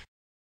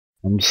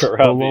 I'm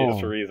for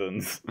obvious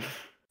reasons.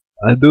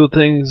 I do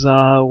things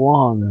I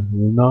want,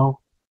 you know?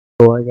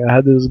 Like, I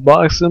had this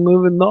boxing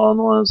movie, no one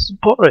wants to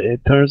support it.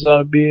 It turns out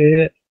to be a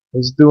hit.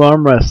 Let's do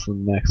arm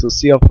wrestling next. Let's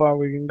see how far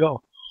we can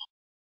go.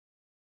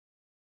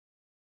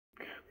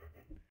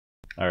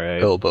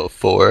 Alright. Elbow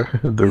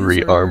 4, the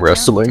re-arm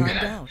wrestling.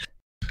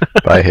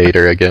 By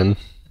Hater again.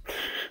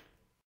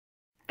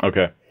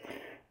 Okay.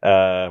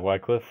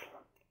 Wycliff?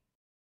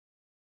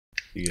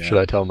 Should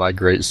I tell my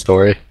great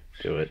story?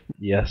 Do it.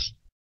 Yes.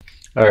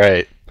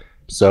 Alright,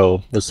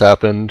 so this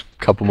happened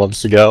a couple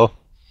months ago.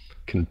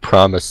 Can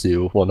promise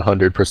you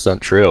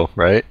 100% true,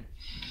 right?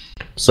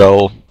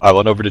 So I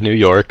went over to New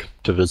York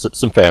to visit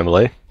some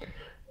family,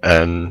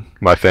 and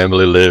my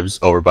family lives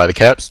over by the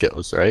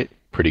Catskills, right?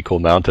 Pretty cool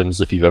mountains.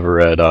 If you've ever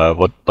read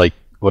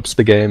what's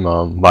the game?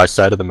 My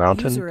Side of the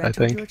Mountain, I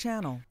think.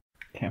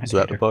 Is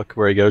that the book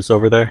where he goes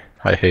over there?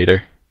 Hi,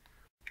 Hater.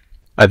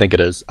 I think it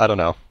is. I don't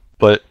know,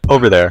 but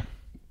over there.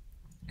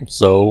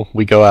 So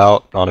we go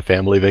out on a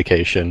family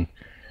vacation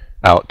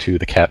out to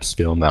the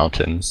Catskill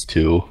Mountains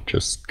to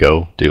just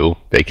go do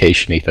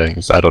vacation-y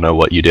things. I don't know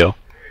what you do.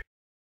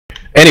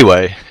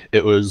 Anyway,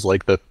 it was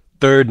like the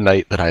third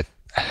night that I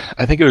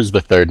think it was the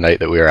third night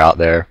that we were out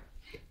there,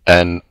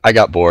 and I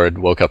got bored,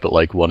 woke up at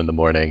like 1 in the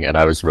morning, and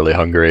I was really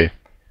hungry,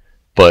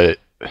 but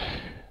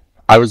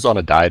I was on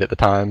a diet at the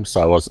time,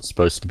 so I wasn't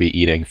supposed to be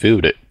eating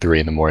food at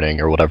 3 in the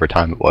morning or whatever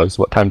time it was.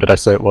 What time did I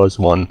say it was?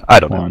 1? I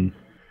don't know.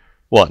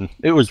 1.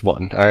 It was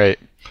 1. Alright.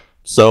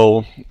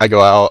 So I go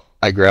out,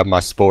 I grab my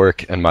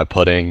spork and my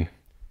pudding,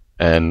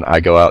 and I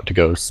go out to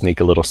go sneak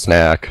a little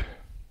snack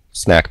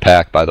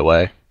pack, by the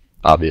way,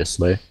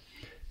 obviously,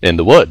 in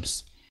the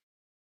woods.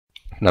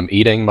 And I'm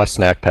eating my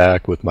snack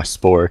pack with my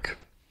spork,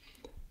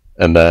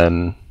 and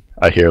then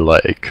I hear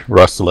like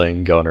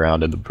rustling going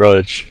around in the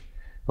brush.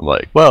 I'm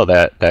like, well,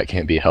 that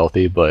can't be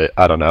healthy, but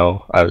I don't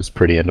know. I was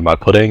pretty into my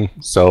pudding,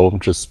 so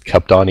just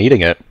kept on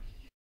eating it.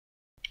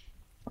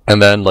 And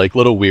then, like,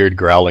 little weird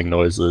growling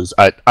noises.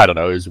 I don't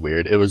know, it was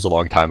weird. It was a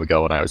long time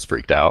ago and I was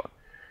freaked out.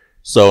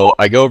 So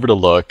I go over to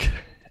look,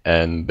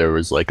 and there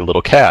was, like, a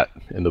little cat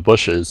in the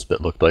bushes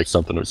that looked like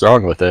something was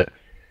wrong with it.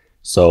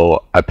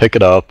 So I pick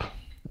it up,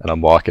 and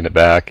I'm walking it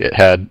back.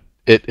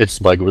 Its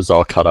leg was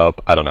all cut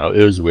up. I don't know,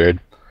 it was weird.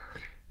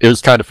 it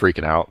was kind of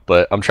freaking out,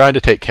 but I'm trying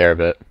to take care of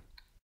it.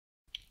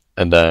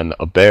 And then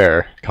a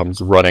bear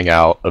comes running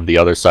out of the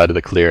other side of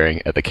the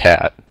clearing at the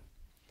cat.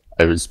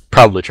 I was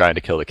probably trying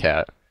to kill the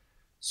cat.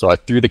 So I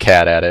threw the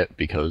cat at it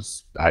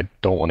because I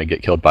don't want to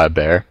get killed by a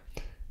bear.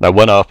 And I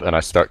went up and I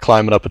start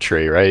climbing up a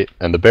tree, right?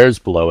 And the bear's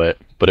below it,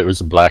 but it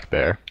was a black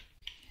bear.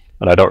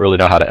 And I don't really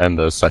know how to end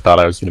this. I thought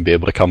I was going to be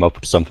able to come up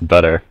with something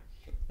better.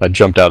 I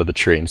jumped out of the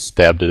tree and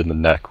stabbed it in the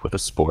neck with a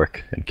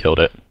spork and killed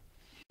it.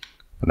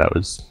 And that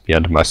was the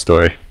end of my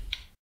story.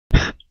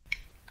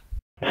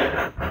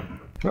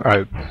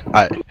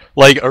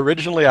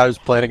 Originally I was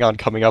planning on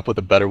coming up with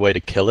a better way to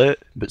kill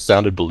it that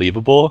sounded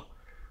believable,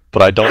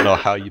 but I don't know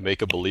how you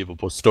make a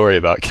believable story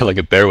about killing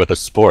a bear with a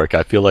spork.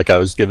 I feel like I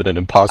was given an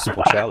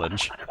impossible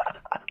challenge.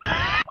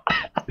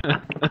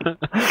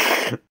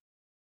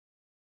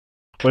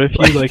 What if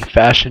you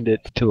fashioned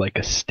it to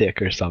a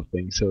stick or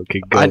something so it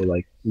could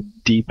go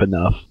deep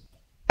enough?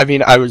 I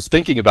mean, I was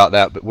thinking about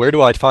that, but where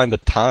do I find the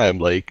time?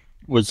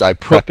 Was I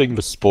prepping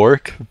the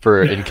spork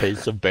for in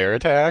case of bear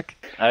attack?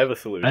 I have a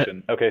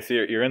solution. Okay, so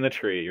you're in the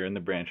tree, you're in the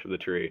branch of the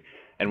tree,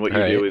 and what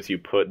you do is you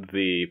put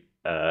the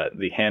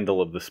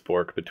handle of the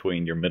spork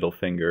between your middle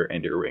finger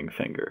and your ring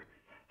finger,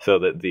 so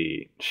that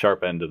the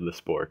sharp end of the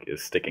spork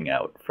is sticking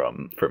out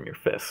from your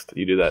fist.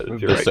 You do that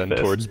with your right fist.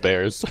 Towards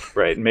bears.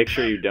 Right, and make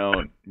sure you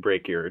don't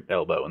break your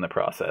elbow in the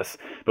process.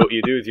 But what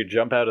you do is you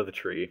jump out of the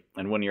tree,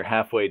 and when you're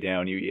halfway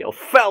down, you yell,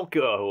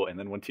 "Falco!" And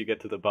then once you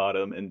get to the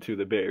bottom and to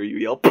the bear, you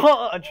yell,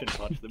 "Punch!" And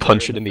punch the bear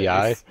punch it in the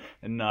eye,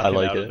 and knock it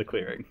out of the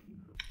clearing.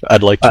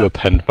 I'd like to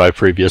append my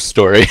previous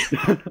story.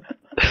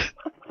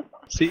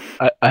 See,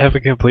 I have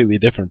a completely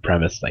different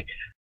premise.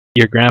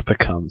 Your grandpa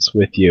comes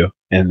with you,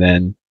 and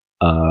then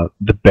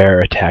the bear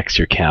attacks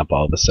your camp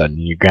all of a sudden.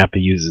 Your grandpa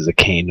uses a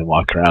cane to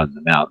walk around in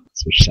the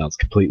mountains, which sounds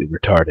completely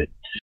retarded.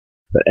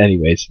 But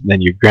anyways,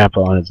 then your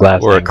grandpa on his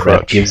last or a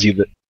crutch gives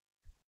you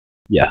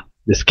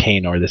this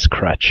cane or this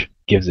crutch,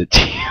 gives it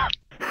to you.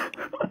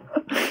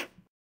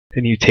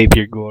 And you tape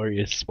your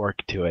glorious spork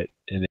to it,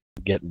 and then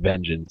get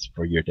vengeance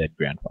for your dead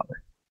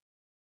grandfather.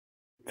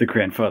 The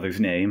grandfather's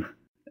name,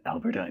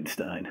 Albert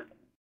Einstein.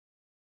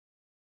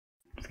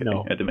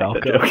 No, I had to make Falco.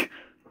 that joke.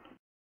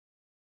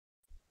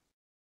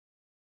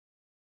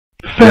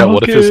 Yeah,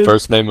 what if his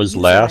first name was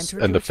Last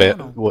and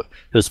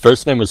his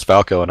first name was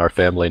Falco and our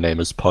family name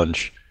is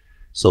Punch?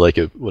 So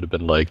it would have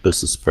been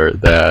this is for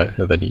that,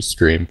 and then you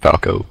scream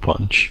Falco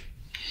Punch.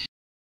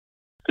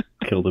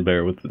 Kill the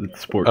bear with the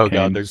sport Oh cane.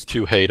 god, there's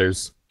 2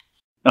 haters.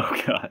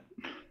 Oh god.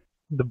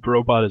 The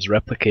robot is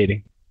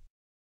replicating.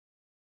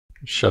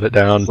 Shut it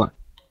down.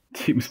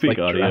 TeamSpeak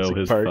Audio Jurassic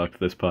has Park. fucked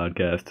this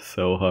podcast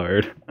so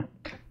hard.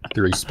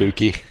 3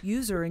 spooky.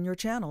 User in your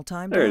channel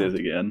timed There it out. is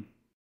again.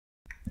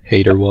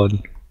 Hater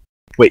 1.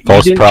 Wait,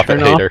 False you didn't prophet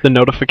turn hater. off the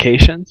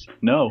notifications?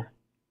 No.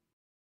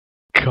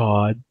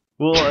 God.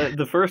 Well,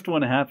 the first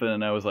one happened,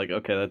 and I was like,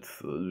 okay, that's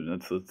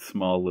a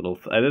small little...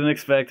 I didn't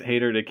expect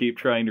Hater to keep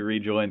trying to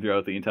rejoin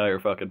throughout the entire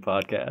fucking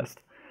podcast.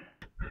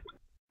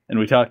 And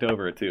we talked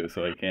over it, too,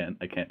 so I can't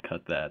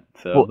cut that.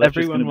 So Well, that's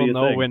everyone just gonna will be a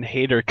know thing. when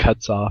Hater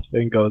cuts off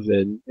and goes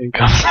in and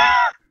comes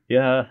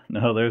Yeah,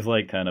 no, there's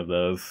 10 of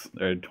those.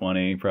 Or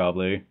 20,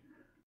 probably.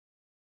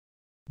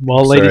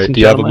 Well, Sorry, ladies and do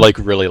you have gentlemen,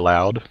 them really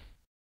loud?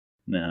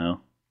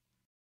 No.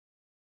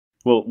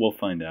 We'll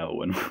find out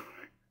when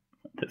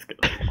this goes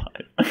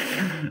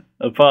live.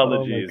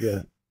 Apologies. Oh my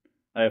God.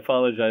 I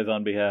apologize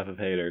on behalf of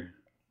Hater.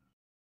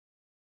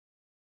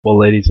 well,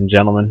 ladies and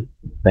gentlemen,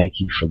 thank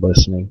you for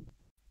listening,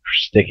 for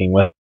sticking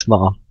with us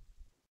long.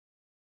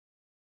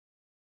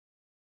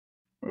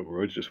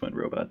 Roids just went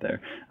robot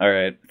there. All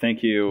right,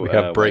 thank you, We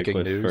have breaking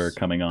Wycliff, news. for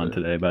coming on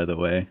today. By the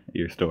way,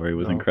 your story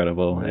was Oh,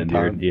 incredible, and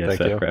anytime. your Thank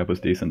you. ESF crap was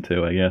decent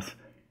too, I guess.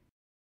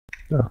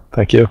 Oh,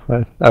 thank you.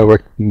 I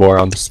worked more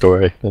on the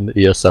story than the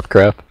ESF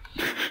crap.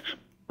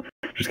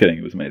 Just kidding.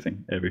 It was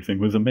amazing. Everything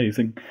was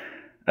amazing.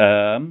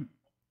 Oh,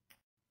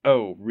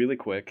 really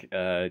quick.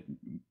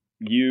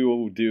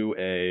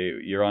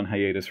 You're on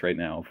hiatus right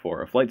now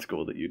for a flight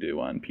school that you do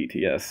on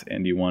PTS,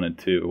 and you wanted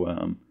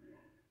to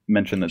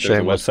mention that there's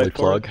a Shamelessly website for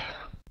plug. it.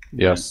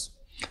 Yes,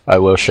 I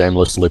will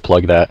shamelessly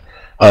plug that.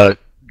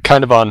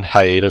 Kind of on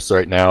hiatus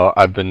right now.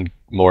 I've been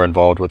more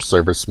involved with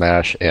Server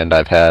Smash, and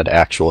I've had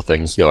actual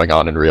things going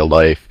on in real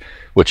life,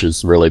 which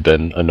has really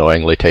been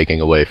annoyingly taking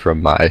away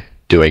from my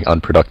doing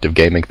unproductive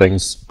gaming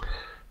things.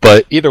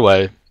 But either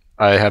way,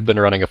 I have been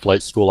running a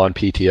flight school on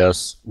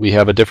PTS. We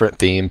have a different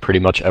theme pretty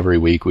much every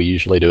week. We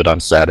usually do it on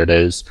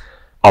Saturdays.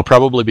 I'll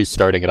probably be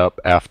starting it up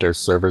after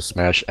Server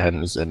Smash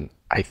ends, and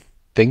I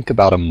think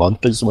about a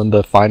month is when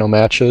the final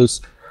match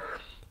is.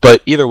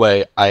 But either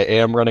way, I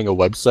am running a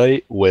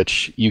website,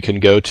 which you can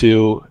go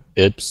to.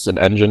 It's an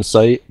engine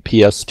site,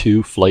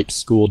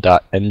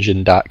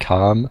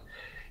 ps2flightschool.engine.com.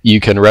 You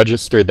can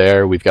register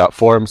there. We've got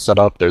forums set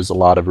up. There's a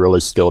lot of really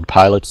skilled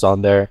pilots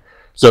on there.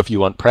 So if you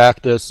want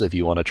practice, if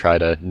you want to try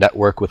to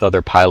network with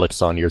other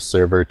pilots on your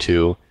server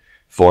to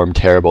form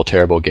terrible,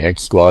 terrible gang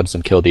squads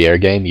and kill the air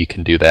game, you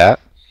can do that.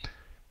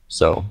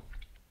 So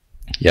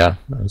Yeah,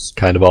 that's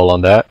kind of all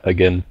on that.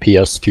 Again,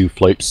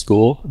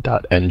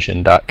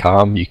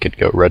 ps2flightschool.engine.com. You could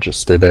go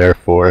register there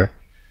for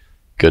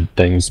good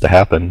things to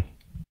happen.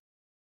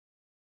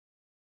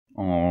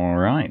 All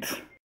right.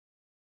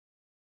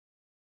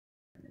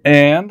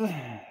 And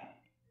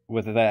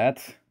with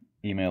that,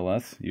 email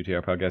us,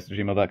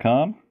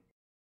 utrpodcast@gmail.com.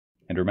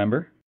 And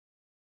remember,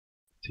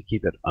 To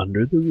keep it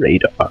under the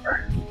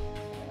radar.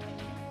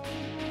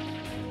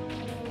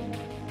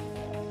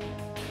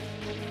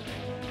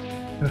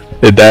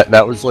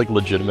 That was like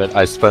legitimate.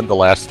 I spent the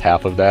last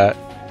half of that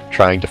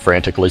trying to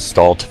frantically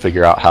stall to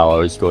figure out how I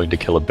was going to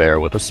kill a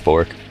bear with a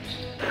spork.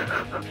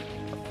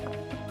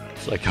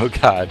 It's like, oh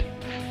god,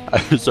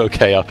 I was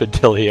okay up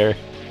until here.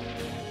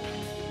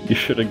 you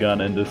should have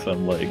gone into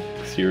some, like,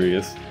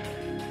 serious...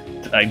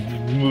 I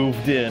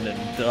moved in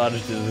and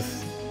dodged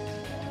his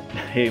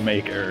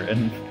haymaker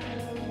and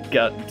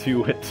got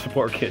 2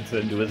 support hits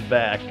into his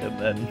back, and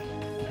then...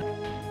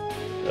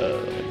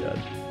 Oh my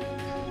god.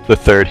 The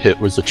third hit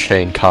was a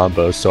chain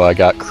combo, so I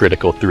got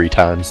critical 3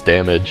 times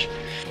damage.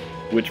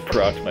 Which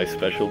procced my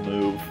special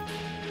move.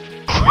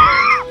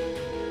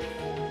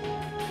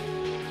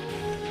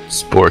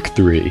 Spork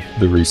 3,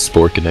 the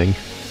resporkening.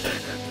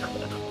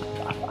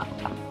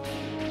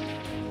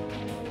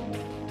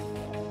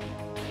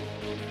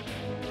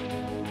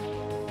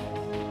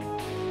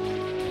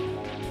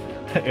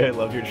 I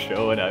love your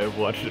show, and I've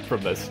watched it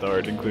from the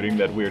start, including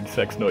that weird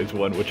sex noise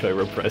one, which I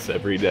repress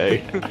every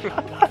day.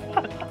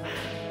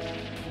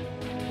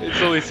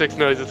 It's only 6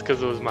 noises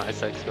because it was my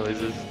sex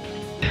noises.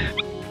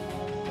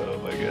 Oh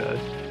my god.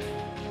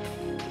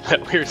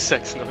 That weird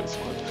sex noise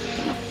one.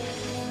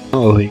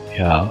 Holy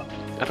cow.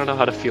 I don't know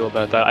how to feel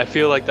about that. I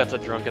feel like that's a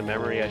drunken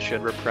memory I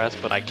should repress,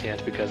 but I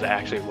can't because it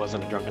actually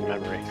wasn't a drunken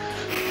memory.